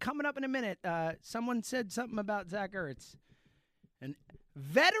 And coming up in a minute, someone said something about Zach Ertz. An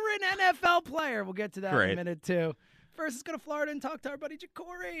veteran NFL player. We'll get to that in a minute, too. First, let's go to Florida and talk to our buddy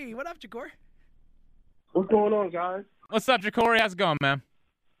Jacory. What up, Jacor? What's going on, guys? What's up, Jacory? How's it going, man?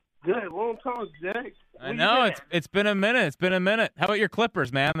 Good. Long time, Jack. I know. It's been a minute. How about your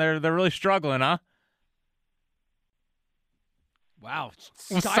Clippers, man? They're really struggling, huh? Wow.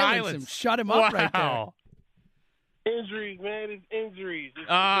 Silence him. Shut him up right there. Injuries, man. It's injuries.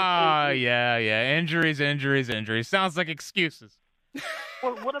 Yeah. Injuries. Sounds like excuses.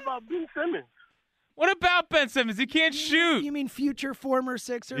 What about Ben Simmons? What about Ben Simmons? He can't shoot. You mean future former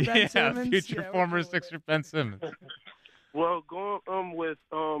Sixer Ben Simmons? Future former Sixer Ben Simmons. Well, going with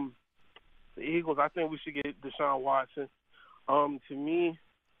the Eagles, I think we should get Deshaun Watson. To me,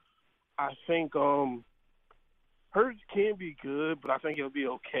 I think Hurts can be good, but I think he'll be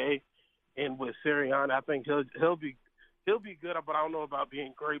okay. And with Sirianni, I think he'll be good, but I don't know about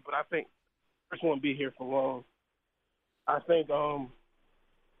being great. But I think Hurts won't be here for long. I think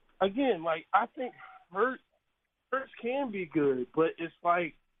I think Hurts can be good, but it's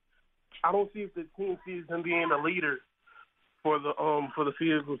like I don't see if the team sees him being a leader for the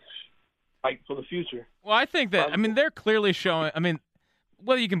Eagles, like for the future. Well, I think that they're clearly showing.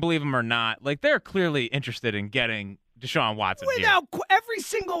 Whether you can believe them or not, like they're clearly interested in getting Deshaun Watson without every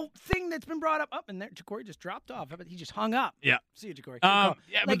single thing that's been brought up. And there, Jacory just dropped off. How about he just hung up? Yeah. See you, Jacory.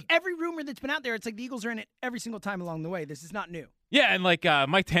 Every rumor that's been out there, it's like the Eagles are in it every single time along the way. This is not new. Yeah, and Mike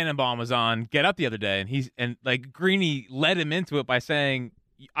Tannenbaum was on Get Up the other day, and Greeny led him into it by saying,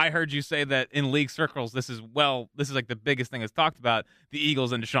 I heard you say that in league circles, this is like the biggest thing that's talked about, the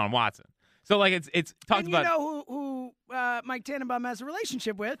Eagles and Deshaun Watson. So it's talked about. You know who Mike Tannenbaum has a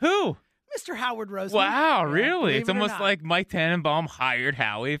relationship with? Who? Mr. Howard Roseman. Wow, really? It's almost not. like Mike Tannenbaum hired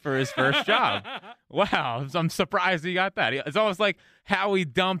Howie for his first job. Wow, I'm surprised he got that. It's almost like Howie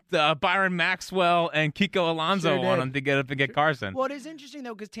dumped Byron Maxwell and Kiko Alonso on him to get up and get Carson. Well, it is interesting,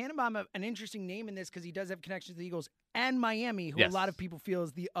 though, because Tannenbaum, an interesting name in this because he does have connections to the Eagles and Miami, who a lot of people feel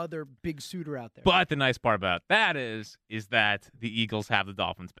is the other big suitor out there. But the nice part about that is that the Eagles have the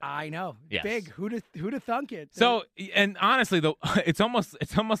Dolphins back. I know. Yes. Big. Who'da thunk it? So, and honestly, though, it's almost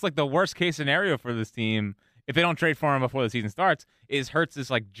like the worst case scenario for this team if they don't trade for him before the season starts, is Hurts is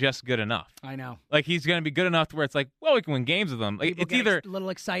like just good enough. I know. Like he's going to be good enough to where it's like, well, we can win games with him. Like, People it's get either a little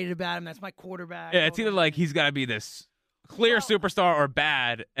excited about him. That's my quarterback. yeah, it's either like he's got to be this clear superstar or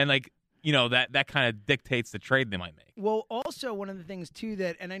bad, and like that kind of dictates the trade they might make. Well, also one of the things too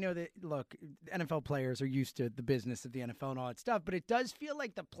that, and I know that look, NFL players are used to the business of the NFL and all that stuff, but it does feel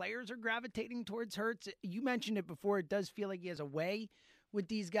like the players are gravitating towards Hurts. You mentioned it before. It does feel like he has a way with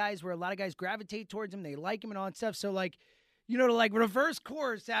these guys where a lot of guys gravitate towards him. They like him and all that stuff. So like, to like reverse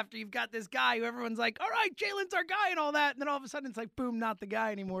course after you've got this guy who everyone's like, all right, Jalen's our guy and all that. And then all of a sudden it's like, boom, not the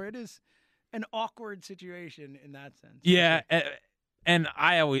guy anymore. It is an awkward situation in that sense. Yeah. And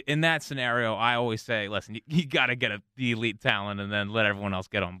I always, in that scenario, I always say, listen, you got to get the elite talent and then let everyone else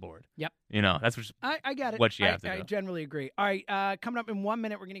get on board. Yep. That's I get it. What you have to do. I generally agree. All right, coming up in 1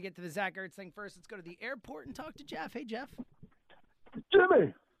 minute, we're going to get to the Zach Ertz thing first. Let's go to the airport and talk to Jeff. Hey, Jeff.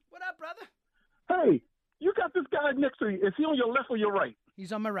 Jimmy. What up, brother? Hey, you got this guy next to you. Is he on your left or your right?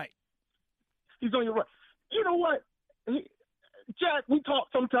 He's on my right. He's on your right. You know what? Jack, we talk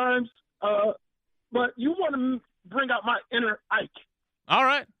sometimes, but you want to bring out my inner Ike. All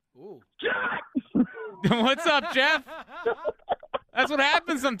right. Ooh. Jack! What's up, Jeff? That's what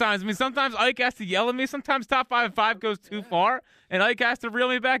happens sometimes. I mean, sometimes Ike has to yell at me. Sometimes Top 5 goes too far, and Ike has to reel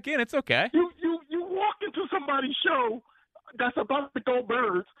me back in. It's okay. You walk into somebody's show that's about to go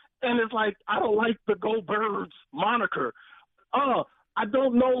Birds, and it's like, I don't like the Go Birds moniker. I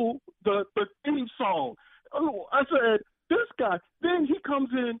don't know the theme song. Oh, I said, this guy. Then he comes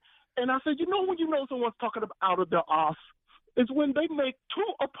in, and I said, when you know someone's talking about out of their off, is when they make two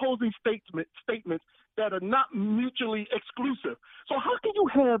opposing statements that are not mutually exclusive. So how can you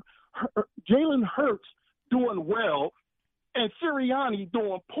have Jalen Hurts doing well and Sirianni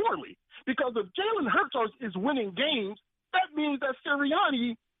doing poorly? Because if Jalen Hurts is winning games, that means that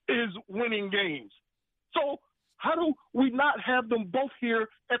Sirianni is winning games. So how do we not have them both here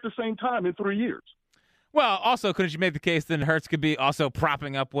at the same time in 3 years? Well, also, couldn't you make the case that Hurts could be also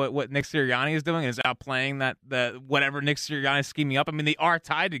propping up what Nick Sirianni is doing and is outplaying the whatever Nick Sirianni is scheming up? I mean, they are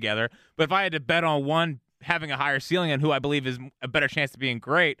tied together, but if I had to bet on one having a higher ceiling and who I believe is a better chance of being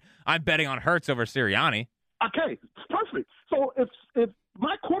great, I'm betting on Hurts over Sirianni. Okay, perfect. So if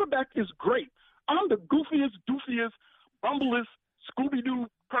my quarterback is great, I'm the goofiest, doofiest, bumblest, Scooby-Doo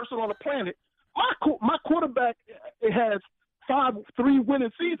person on the planet. My quarterback has 3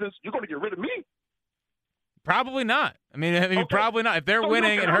 winning seasons. You're going to get rid of me? Probably not. I mean, okay. Probably not. If they're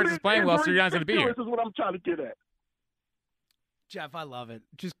winning and Hurts is playing well, Sirianni's going to be here. This is what I'm trying to get at. Jeff, I love it.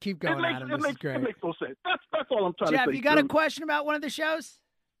 Just keep going, Adam. This is great. It makes no sense. That's all I'm trying to say. Jeff, you got a question about one of the shows?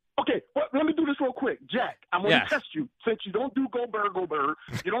 Okay, well, let me do this real quick. Jack, I'm going to test you. Since you don't do Go Bird,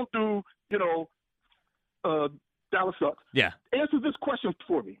 you don't do, Dallas Sucks. Yeah. Answer this question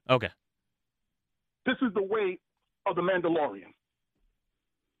for me. Okay. This is the way of the Mandalorian.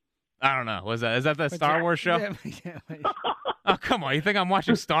 I don't know. Is that the Star Wars show? Yeah. Oh, come on. You think I'm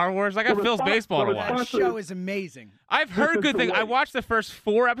watching Star Wars? I got Phil's baseball to watch. That show is amazing. I've heard good things. I watched the first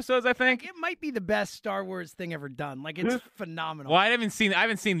 4 episodes, I think. It might be the best Star Wars thing ever done. Like, it's phenomenal. Well, I haven't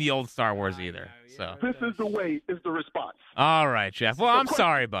seen the old Star Wars either. So this is the way, is the response. All right, Jeff. Well, I'm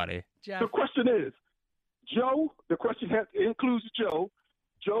sorry, buddy. Jeff. The question is, Joe, the question includes Joe,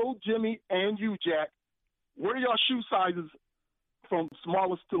 Jimmy, and you, Jack. What are your shoe sizes from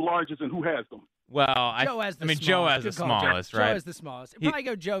smallest to largest, and who has them? Well, Joe has the smallest. Joe has the smallest, right? Joe has the smallest. It'd probably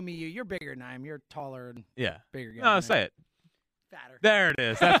go Joe, me, you. You're bigger than I am. You're taller and bigger. No, say it. Fatter. There it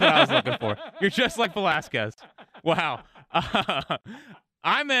is. That's what I was looking for. You're just like Velasquez. Wow.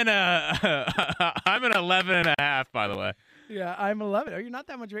 I'm in 11 and a half, by the way. Yeah, I'm 11. Oh, you're not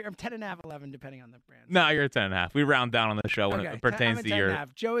that much bigger. I'm 10 and a half, 11, depending on the brand. No, you're 10 and a half. We round down on the show when it pertains to your.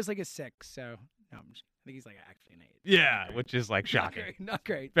 Joe is like a 6, so no, I think he's like actually an 8. Yeah, which is like shocking. Not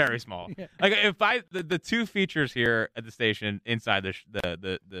great. Very small. Yeah. Like if the 2 features here at the station inside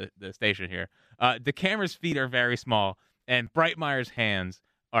the station here, the camera's feet are very small, and Brightmeyer's hands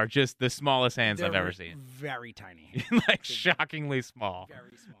are just the smallest hands I've ever seen. Very tiny. Like shockingly small.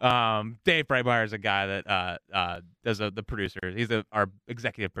 Very small. Dave Brightmeyer is a guy that does the producer. He's our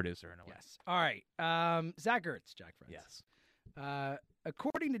executive producer in a way. Yes. All right. Zach Ertz, Jack Fritz. Yes.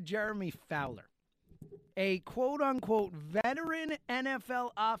 According to Jeremy Fowler, a quote-unquote veteran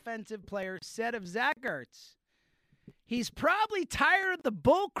NFL offensive player said of Zach Ertz, he's probably tired of the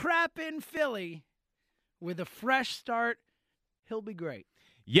bull crap in Philly. With a fresh start, he'll be great.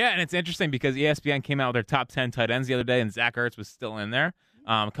 Yeah, and it's interesting because ESPN came out with their top 10 tight ends the other day, and Zach Ertz was still in there.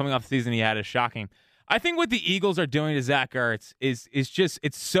 Coming off the season he had is shocking. I think what the Eagles are doing to Zach Ertz is just,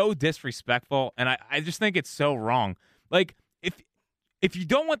 it's so disrespectful, and I just think it's so wrong. Like, if you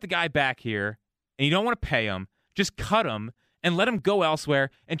don't want the guy back here, and you don't want to pay him, just cut him and let him go elsewhere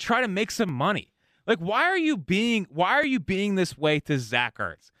and try to make some money. Like, why are you being this way to Zach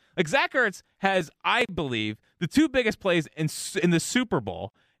Ertz? Like, Zach Ertz has, I believe, the two biggest plays in the Super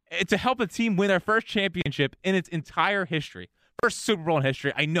Bowl to help a team win their first championship in its entire history. First Super Bowl in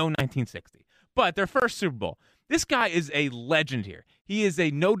history. I know 1960, but their first Super Bowl. This guy is a legend here. He is a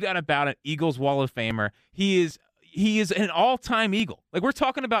no doubt about it Eagles Wall of Famer. He is an all-time Eagle. Like, we're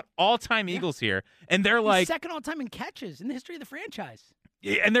talking about all-time Eagles here, and they're like second all-time in catches in the history of the franchise.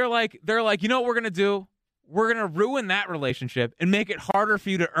 Yeah, and they're like, you know what we're gonna do? We're gonna ruin that relationship and make it harder for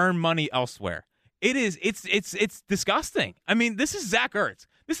you to earn money elsewhere. It's disgusting. I mean, this is Zach Ertz.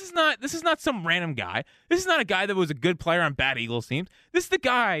 This is not some random guy. This is not a guy that was a good player on bad Eagles teams. This is the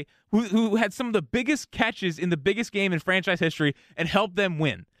guy who had some of the biggest catches in the biggest game in franchise history and helped them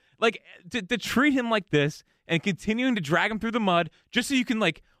win. Like, to treat him like this and continuing to drag him through the mud just so you can,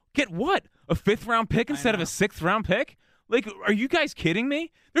 like, get what? A 5th-round pick instead of a 6th-round pick? Like, are you guys kidding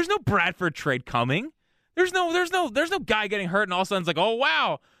me? There's no Bradford trade coming. There's no guy getting hurt and all of a sudden it's like, oh,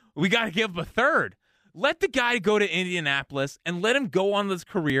 wow, we got to give him a 3rd. Let the guy go to Indianapolis and let him go on this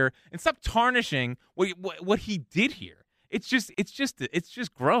career and stop tarnishing what he did here. It's just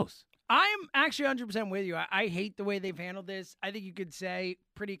gross. I am actually 100% with you. I hate the way they've handled this. I think you could say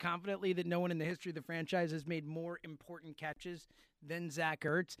pretty confidently that no one in the history of the franchise has made more important catches than Zach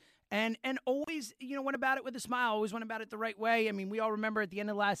Ertz. And always, went about it with a smile, always went about it the right way. I mean, we all remember at the end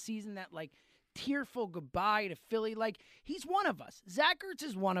of last season that, like, tearful goodbye to Philly. Like, he's one of us. Zach Ertz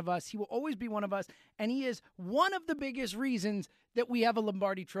is one of us. He will always be one of us. And he is one of the biggest reasons that we have a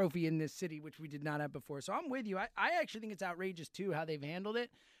Lombardi trophy in this city, which we did not have before. So I'm with you. I actually think it's outrageous, too, how they've handled it.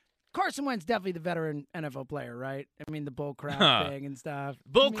 Carson Wentz definitely the veteran NFL player, right? I mean, the bull crud thing and stuff.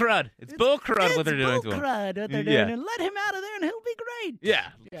 Crud. It's bull crud what they're doing to him. Bull crud what they're doing. And let him out of there and he'll be great.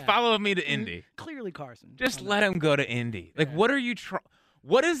 Yeah. Follow me to Indy. Clearly Carson. Just let him go to Indy. Like, what are you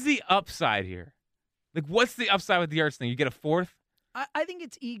what is the upside here? Like, what's the upside with the Ertz thing? You get a 4th? I think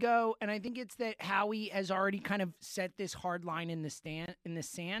it's ego, and I think it's that Howie has already kind of set this hard line in the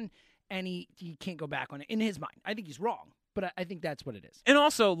sand, and he can't go back on it in his mind. I think he's wrong. But I think that's what it is. And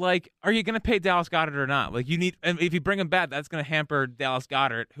also, like, are you going to pay Dallas Goedert or not? Like, and if you bring him back, that's going to hamper Dallas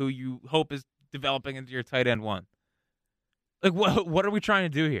Goedert, who you hope is developing into your tight end 1. Like, what are we trying to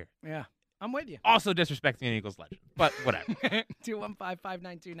do here? Yeah, I'm with you. Also disrespecting an Eagles legend, but whatever.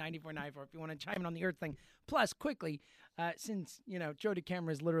 215-592-9494 if you want to chime in on the Earth thing. Plus, quickly, since, Joe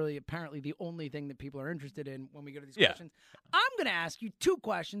DeCamara is literally apparently the only thing that people are interested in when we go to these questions, I'm going to ask you 2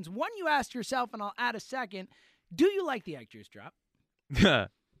 questions. One you asked yourself, and I'll add a second. Do you like the Ike Juice drop? Yeah,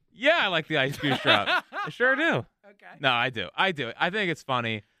 I like the Ike Juice drop. I sure do. Okay. No, I do. I think it's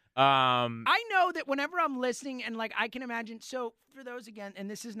funny. I know that whenever I'm listening and, like, I can imagine. So for those, again, and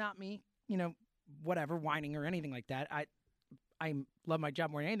this is not me, whatever, whining or anything like that. I love my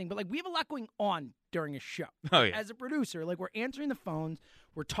job more than anything, but, like, we have a lot going on during a show. Oh, yeah. As a producer, like, we're answering the phones,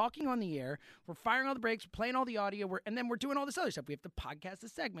 we're talking on the air, we're firing all the breaks, we're playing all the audio, and then we're doing all this other stuff. We have to podcast the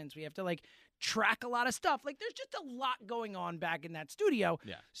segments. We have to, like, track a lot of stuff. Like, there's just a lot going on back in that studio.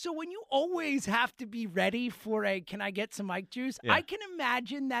 Yeah. So when you always have to be ready for can I get some Ike Juice? Yeah. I can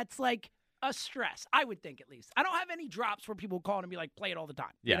imagine that's, like, a stress, I would think, at least. I don't have any drops where people call and be like, play it all the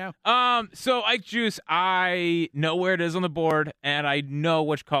time. Yeah. You know? So Ike Juice, I know where it is on the board, and I know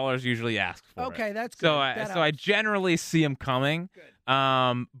which callers usually ask for it. Okay, that's good. So I generally see them coming.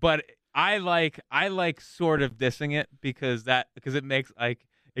 Good. But I like sort of dissing it because it makes Ike.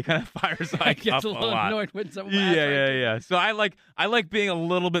 It kind of fires Ike up a lot. Annoyed when someone yeah. So I like being a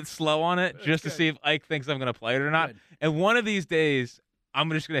little bit slow on it just to see if Ike thinks I'm going to play it or not. Good. And one of these days, I'm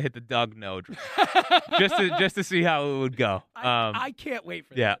just going to hit the Doug no drop just to see how it would go. I can't wait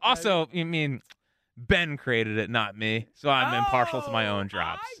for that. Yeah. Also, I mean, Ben created it, not me, so I'm impartial to my own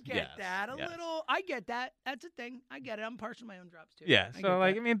drops. I get that a little. I get that. That's a thing. I get it. I'm partial to my own drops too. Yeah.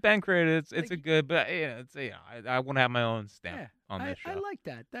 I mean, Ben created it. It's a good, but I want to have my own stamp on this show. I like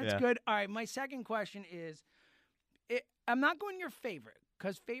that. That's good. All right. My second question is, I'm not going your favorite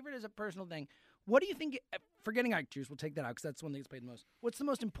because favorite is a personal thing. What do you think, forgetting Ike Juice, we'll take that out because that's the one that gets paid the most. What's the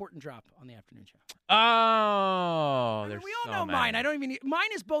most important drop on the afternoon show? Oh, we all know mine. I don't even mine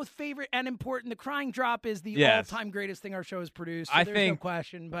is both favorite and important. The crying drop is the all-time greatest thing our show has produced. So there's no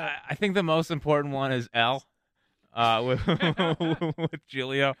question. But I think the most important one is L with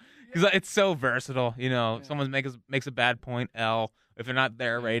Julio because it's so versatile. Someone makes a bad point, L. If they're not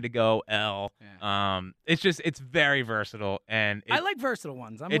there, ready to go, L. Yeah. It's very versatile, and I like versatile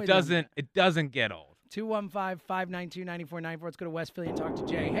ones. It doesn't get old. 215-592-9494. Let's go to West Philly and talk to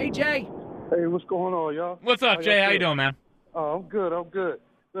Jay. Hey, Jay. Hey, what's going on, y'all? What's up, Jay? How you doing, man? Oh, I'm good.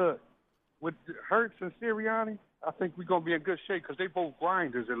 Good. with Hurts and Sirianni, I think we're going to be in good shape because they both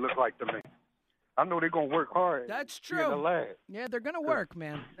grinders, it look like to me. I know they're going to work hard. That's in the true. lab. Yeah, they're going to work,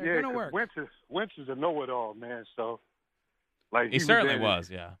 man. They're going to work. Wentz is a know-it-all, man. So, like he certainly was,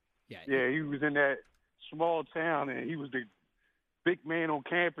 yeah. Yeah, he was in that small town, and he was the big man on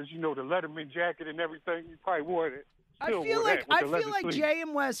campus. You know, the Letterman jacket and everything. He probably wore it. I feel like Jay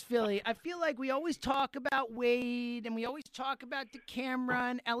in West Philly. I feel like we always talk about Wade and we always talk about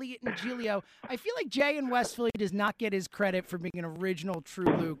DeCamera and Elliott and Giglio. I feel like Jay in West Philly does not get his credit for being an original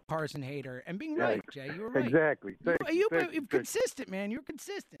true Luke Carson hater and being right, Jay. You were right. Exactly. You're consistent, man. You're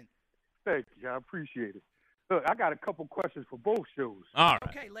consistent. Thank you. I appreciate it. Look, I got a couple questions for both shows. All right.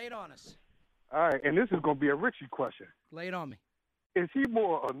 Okay, lay it on us. All right, and this is going to be a Richie question. Lay it on me. Is he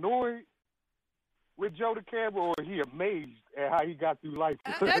more annoyed with Joe DeCamera, or is he amazed at how he got through life?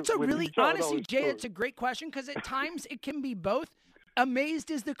 That's a really, honestly, Jay, it's a great question because at times it can be both. Amazed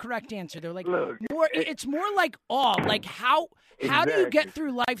is the correct answer. They're like it's more like awe. Like how do you get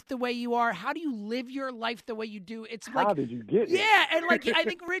through life the way you are? How do you live your life the way you do? It's like how did you get here? Yeah, and like I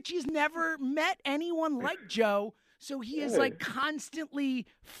think Richie's never met anyone like Joe, so he is like constantly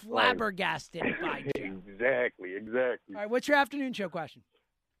flabbergasted by Joe. Exactly. All right, what's your afternoon show question?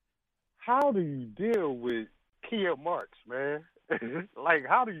 How do you deal with Kia Marks, man? Like,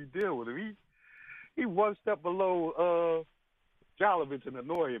 how do you deal with him? He one step below Jolovich and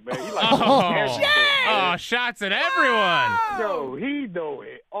annoying, man. He like shots at everyone. Yo, he know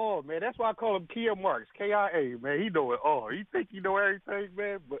it. Oh, man, that's why I call him Kia Marks, KIA, man. He know it all. He think he know everything,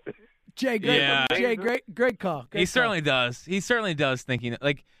 man, but Jay, great call. He certainly does. He certainly does thinking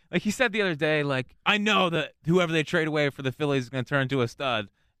like he said the other day, like, I know that whoever they trade away for the Phillies is going to turn into a stud.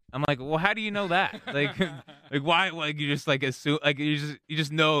 I'm like, well, how do you know that? Like why? Like you just like assume, like you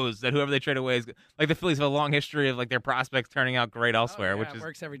just knows that whoever they trade away is like the Phillies have a long history of like their prospects turning out great elsewhere, which is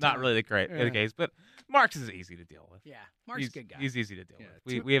not really the case. But Marks is easy to deal with. Yeah, Marks is a good guy. He's easy to deal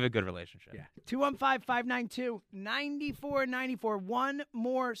with. We have a good relationship. Yeah. 215-592-9494. One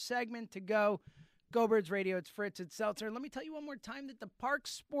more segment to go. Go Birds Radio, it's Fritz, it's Seltzer. Let me tell you one more time that the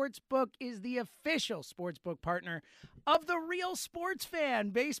Parx Sportsbook is the official sportsbook partner of the Real Sports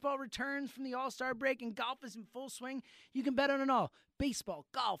Fan. Baseball returns from the All-Star break and golf is in full swing. You can bet on it all. Baseball,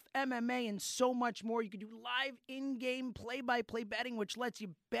 golf, MMA, and so much more. You can do live in-game play-by-play betting, which lets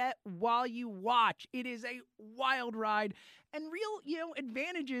you bet while you watch. It is a wild ride and real,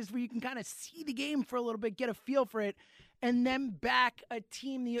 advantages where you can kind of see the game for a little bit, get a feel for it, and then back a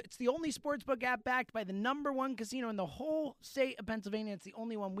team. It's the only sportsbook app backed by the #1 casino in the whole state of Pennsylvania. It's the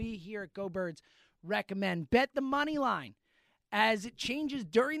only one we here at Go Birds recommend. Bet the money line as it changes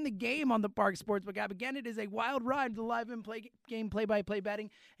during the game on the Parx Sportsbook app. Again, it is a wild ride, the live in-game play-by-play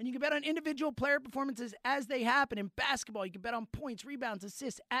betting. And you can bet on individual player performances as they happen. In basketball, you can bet on points, rebounds,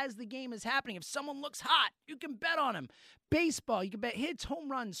 assists as the game is happening. If someone looks hot, you can bet on him. Baseball, you can bet hits,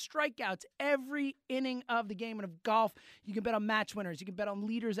 home runs, strikeouts, every inning of the game. And of golf, you can bet on match winners. You can bet on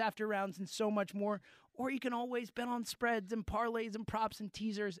leaders after rounds and so much more. Or you can always bet on spreads and parlays and props and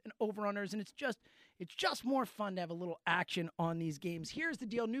teasers and overrunners. And it's just more fun to have a little action on these games. Here's the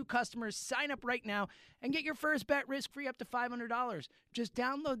deal. New customers, sign up right now and get your first bet risk-free up to $500. Just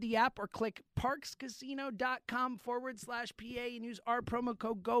download the app or click parxcasino.com/PA and use our promo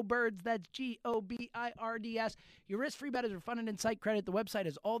code GOBIRDS. That's GOBIRDS. Your risk-free bet is refunded in site credit. The website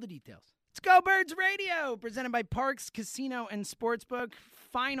has all the details. It's Go Birds Radio, presented by Parx Casino and Sportsbook.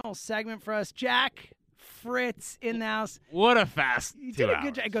 Final segment for us. Jack Fritz in the house. What a fast 2 You did a hours.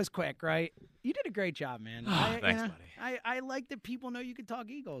 good job. It goes quick, right? You did a great job, man. Thanks, buddy. I like that people know you can talk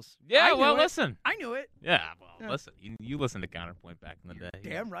Eagles. Yeah, listen. I knew it. Yeah, listen. You listened to Counterpoint back in the day.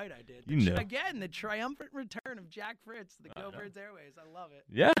 Damn right I did. You knew. Again, the triumphant return of Jack Fritz to the Go Birds Airways. I love it.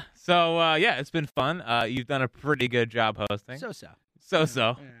 Yeah. So, it's been fun. You've done a pretty good job hosting. So-so.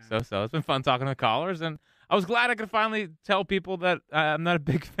 So-so. It's been fun talking to callers, and I was glad I could finally tell people that I'm not a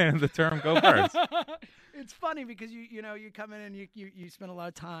big fan of the term Go Birds. It's funny because you come in and you spend a lot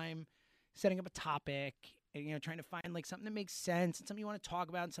of time setting up a topic and trying to find like something that makes sense and something you want to talk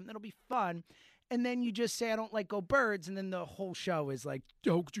about and something that'll be fun, and then you just say I don't like Go Birds, and then the whole show is like,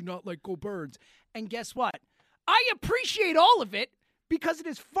 how could you not like Go Birds? And guess what? I appreciate all of it because it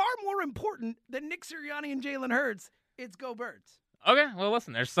is far more important than Nick Sirianni and Jalen Hurts. It's Go Birds. Okay, well,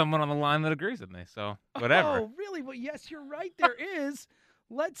 listen, there's someone on the line that agrees with me, so whatever. Oh, really? Well, yes, you're right. There is.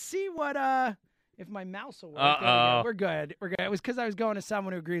 Let's see what if my mouse will work. We're good. It was because I was going to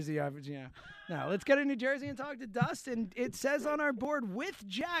someone who agrees with you. No, let's go to New Jersey and talk to Dustin. It says on our board with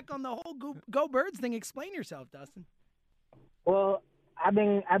Jack on the whole Go Birds thing. Explain yourself, Dustin. Well, I've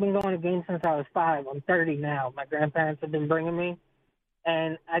been going to games since I was 5. I'm 30 now. My grandparents have been bringing me,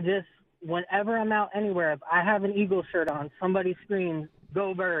 and I just whenever I'm out anywhere, if I have an Eagle shirt on, somebody screams,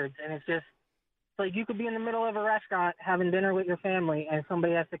 "Go Birds," and it's just like you could be in the middle of a restaurant having dinner with your family, and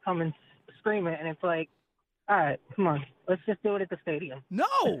somebody has to come and scream it, and it's like, all right, come on, let's just do it at the stadium.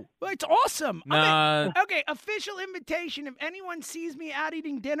 No, it's awesome. Nah. Okay, official invitation. If anyone sees me out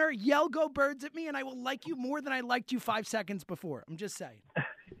eating dinner, yell "Go Birds" at me, and I will like you more than I liked you 5 seconds before. I'm just saying.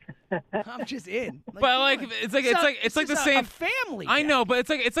 I'm just in. It's like the same family. I know, but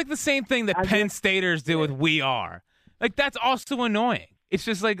it's like the same thing that Penn Staters do with "We Are." Like that's also annoying. It's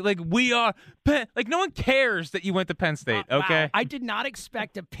just like we are Penn. Like no one cares that you went to Penn State. Okay. Wow. I did not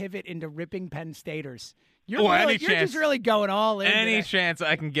expect a pivot into ripping Penn Staters. You're just really going all in. Any chance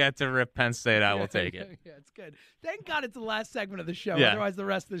I can get to rip Penn State, I will take it. Yeah, it's good. Thank God it's the last segment of the show. Yeah. Otherwise, the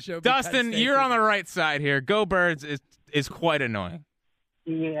rest of the show. Dustin, you're on the right side here. Go Birds is quite annoying.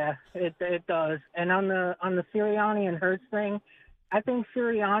 Yeah, it does. And on the Sirianni and Hurts thing, I think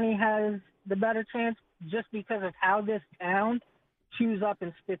Sirianni has the better chance just because of how this town chews up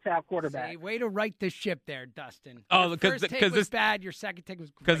and spits out quarterbacks. Way to right this ship there, Dustin. Oh, your first take was bad. Your second take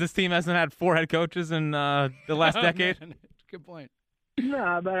was great. Because this team hasn't had 4 head coaches in the last decade. Man. Good point.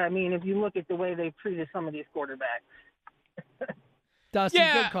 No, but I mean, if you look at the way they've treated some of these quarterbacks.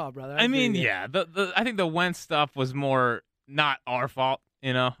 Dustin, good call, brother. I mean, I think the Wentz stuff was more not our fault.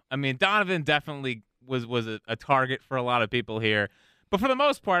 You know, I mean, Donovan definitely was a target for a lot of people here, but for the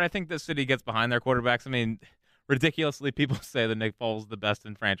most part, I think the city gets behind their quarterbacks. I mean, ridiculously, people say that Nick Foles is the best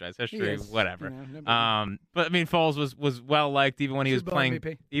in franchise history. Whatever. But I mean, Foles was well liked even when he was playing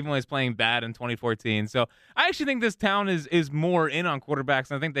MVP. even when he was playing bad in 2014. So I actually think this town is more in on quarterbacks,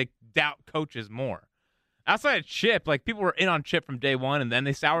 and I think they doubt coaches more. Outside of Chip, like people were in on Chip from day one, and then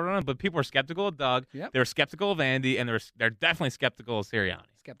they soured on him. But people were skeptical of Doug. Yep. They were skeptical of Andy, and they're definitely skeptical of Sirianni.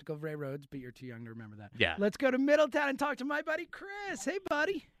 Skeptical of Ray Rhodes, but you're too young to remember that. Yeah. Let's go to Middletown and talk to my buddy Chris. Hey,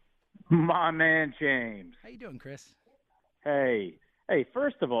 buddy. My man, James. How you doing, Chris? Hey,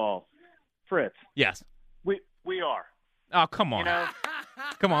 first of all, Fritz. Yes. We are. Oh, come on. You know,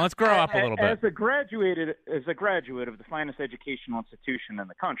 come on, let's grow up a little bit. As a graduate of the finest educational institution in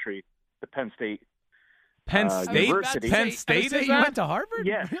the country, the Penn State University. Penn State? You went to Harvard?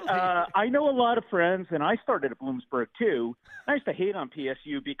 Yes. Really? I know a lot of friends, and I started at Bloomsburg, too. I used to hate on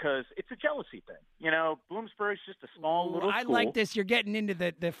PSU because it's a jealousy thing. You know, Bloomsburg is just a small little school. I like this. You're getting into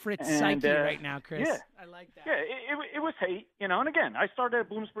the Fritz psyche right now, Chris. Yeah. I like that. Yeah, it was hate, you know. And, again, I started at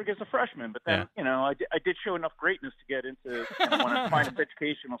Bloomsburg as a freshman, but then, you know, I did show enough greatness to get into one of the finest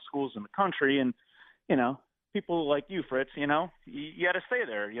educational schools in the country. And, you know, people like you, Fritz, you know, you got to stay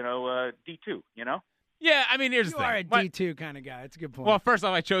there, you know, D2, you know. Yeah, I mean, here's the thing. You are a D2 kind of guy. It's a good point. Well, first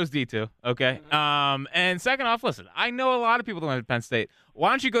off, I chose D2, okay? And second off, listen, I know a lot of people that went to Penn State. Why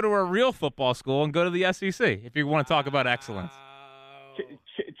don't you go to a real football school and go to the SEC if you want to talk about excellence?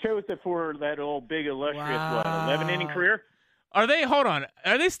 Chose it for that old big illustrious 11-inning career? Hold on.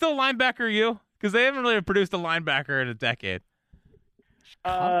 Are they still linebacker you? Because they haven't really produced a linebacker in a decade.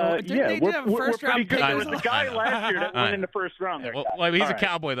 We're pretty good. There was a guy last year that went in the first round. There, well, he's a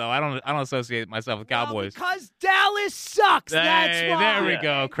Cowboy, though. I don't associate myself with Cowboys. Because Dallas sucks. That's why. There we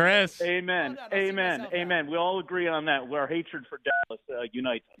go, Chris. Amen. We all agree on that. Our hatred for Dallas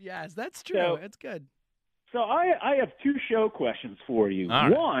unites us. Yes, that's true. That's good. So I have 2 show questions for you. All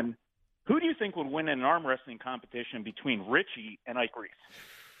right. One, who do you think would win in an arm wrestling competition between Richie and Ike Reese?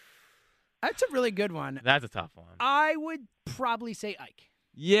 That's a really good one. That's a tough one. I would probably say Ike.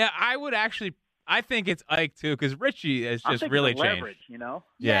 Yeah, I think it's Ike, too, because Richie has just really changed. Leverage, you know?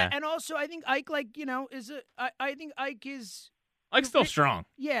 Yeah, and also I think Ike, I think Ike is... Ike's still strong.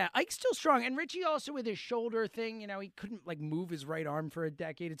 Yeah, Ike's still strong. And Richie also with his shoulder thing, you know, he couldn't, move his right arm for a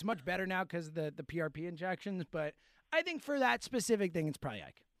decade. It's much better now because of the PRP injections, but I think for that specific thing, it's probably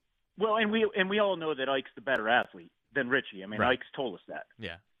Ike. Well, and we all know that Ike's the better athlete than Richie. I mean, Ike's told us that.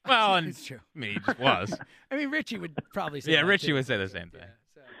 Yeah. Well, and it's true. I mean, he just was. I mean, Richie would probably say that Richie would say the same thing.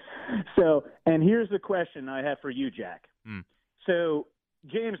 Yeah, so, and here's the question I have for you, Jack. So,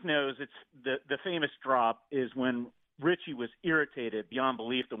 James knows it's the famous drop is when Richie was irritated beyond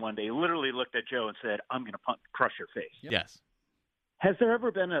belief the one day. He literally looked at Joe and said, "I'm going to crush your face." Yep. Yes. Has there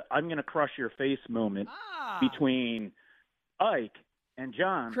ever been a "I'm going to crush your face" moment between Ike and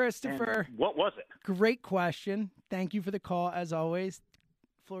John? Christopher. And what was it? Great question. Thank you for the call, as always.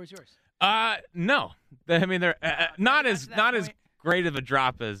 Floor is yours. No. I mean, they're not as great of a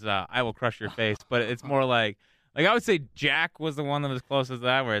drop as "I will crush your face," but it's more like I would say Jack was the one that was closest to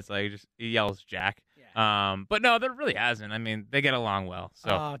that, where it's like just he yells Jack. Yeah. But no, there really hasn't. I mean, they get along well. So,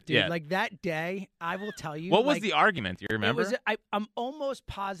 oh, dude, like that day, I will tell you. What was the argument? Do you remember? I'm almost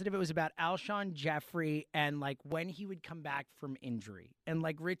positive it was about Alshon Jeffrey and like when he would come back from injury. And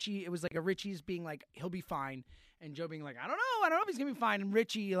like Richie, it was like Richie's being like, he'll be fine. And Joe being like, I don't know if he's going to be fine. And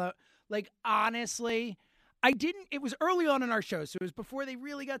Richie, like, honestly, it was early on in our show. So it was before they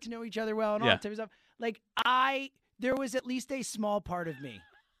really got to know each other well and all that type of stuff. Like, there was at least a small part of me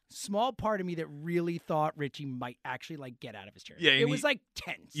that really thought Richie might actually like get out of his chair. Yeah, it was like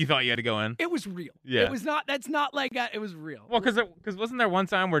tense. You thought you had to go in? It was real. Yeah. It was not. That's not like it was real. Well, because wasn't there one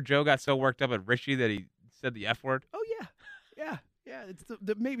time where Joe got so worked up at Richie that he said the F word? Oh yeah. It's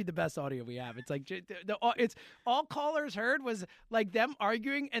maybe the best audio we have. It's like it's all callers heard was like them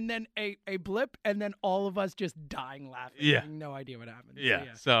arguing and then a blip and then all of us just dying laughing. Yeah. No idea what happened.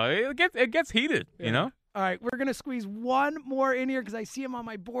 Yeah. So it gets heated. Yeah. You know. All right, we're going to squeeze one more in here because I see him on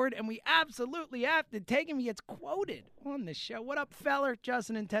my board, and we absolutely have to take him. He gets quoted on the show. What up, feller?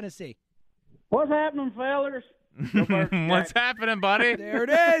 Justin in Tennessee. What's happening, fellers? What's happening, buddy? There it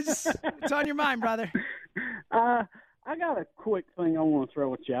is. What's on your mind, brother? I got a quick thing I want to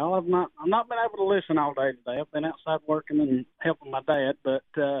throw at y'all. I've not been able to listen all day today. I've been outside working and helping my dad. But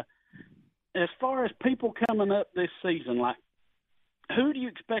as far as people coming up this season, like, who do you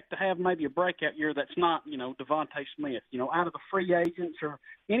expect to have maybe a breakout year that's not, Devontae Smith, out of the free agents or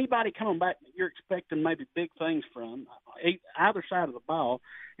anybody coming back that you're expecting maybe big things from, either side of the ball?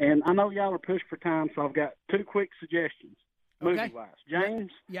 And I know y'all are pushed for time, so I've got two quick suggestions, movie-wise.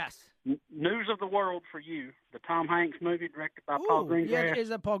 James? Yes. News of the World for You, the Tom Hanks movie directed by Paul Greengrass. Yeah, it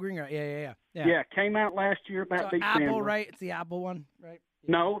is Paul Greengrass. Yeah. Yeah, came out last year about December. Apple, right? It's the Apple one, right?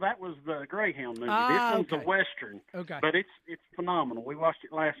 No, that was the Greyhound movie. This one's a Western. Okay. But it's phenomenal. We watched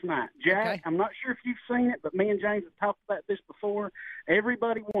it last night. Jack, I'm not sure if you've seen it, but me and James have talked about this before.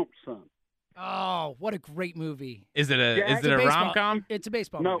 Everybody Wants Some. Oh, what a great movie. Is it a rom-com? It's a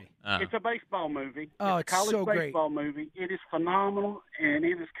baseball movie. No, it's a baseball movie. Oh, it's a college so great. baseball movie. It is phenomenal, and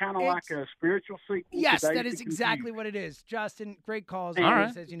it is kind of like a spiritual sequel. Yes, to that Dazed is and exactly Confused. what it is. Justin, great calls. All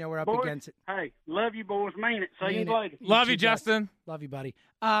right. Says, we're up Boys, against it. Hey, love you, boys. Mean it. See you later. Love you, Justin. Love you, buddy.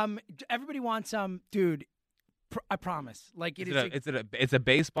 Everybody wants some, dude. I promise. Like it's a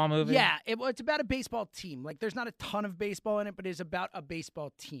baseball movie. Yeah, it's about a baseball team. Like there's not a ton of baseball in it, but it's about a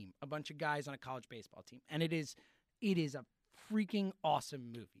baseball team, a bunch of guys on a college baseball team, and it is a freaking awesome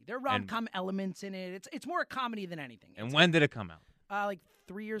movie. There are rom-com elements in it. It's more a comedy than anything. And when did it come out? Like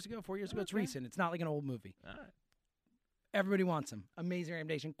 4 years ago. It's recent. It's not like an old movie. All right. Everybody wants him. Amazing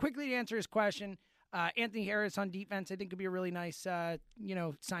recommendation. Quickly to answer his question, Anthony Harris on defense, I think could be a really nice,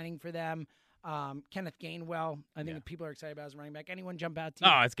 signing for them. Kenneth Gainwell, I think people are excited about as a running back. Anyone jump out to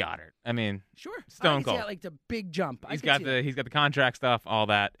you? Oh, it's Goddard. I mean, sure, Stone Cold. Like the big jump. He's got the contract stuff, all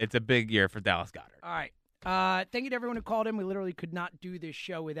that. It's a big year for Dallas Goedert. All right. Thank you to everyone who called in. We literally could not do this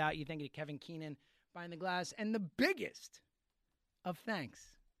show without you. Thank you to Kevin Keenan behind the glass, and the biggest of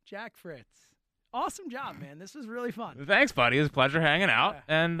thanks, Jack Fritz. Awesome job, man. This was really fun. Thanks, buddy. It was a pleasure hanging out,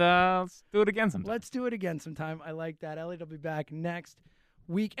 and let's do it again sometime. Let's do it again sometime. I like that. Elliot will be back next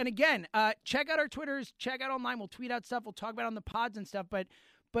week. And again, check out our Twitters, check out online. We'll tweet out stuff. We'll talk about it on the pods and stuff. But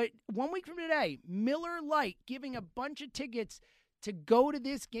 1 week from today, Miller Lite giving a bunch of tickets to go to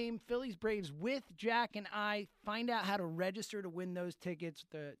this game, Phillies Braves, with Jack and I. Find out how to register to win those tickets.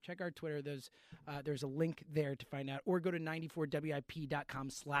 Check our Twitter. There's a link there to find out. Or go to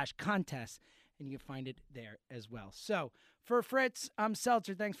 94wip.com/contest, and you can find it there as well. So for Fritz, I'm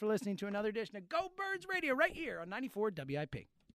Seltzer. Thanks for listening to another edition of Go Birds Radio right here on 94 WIP.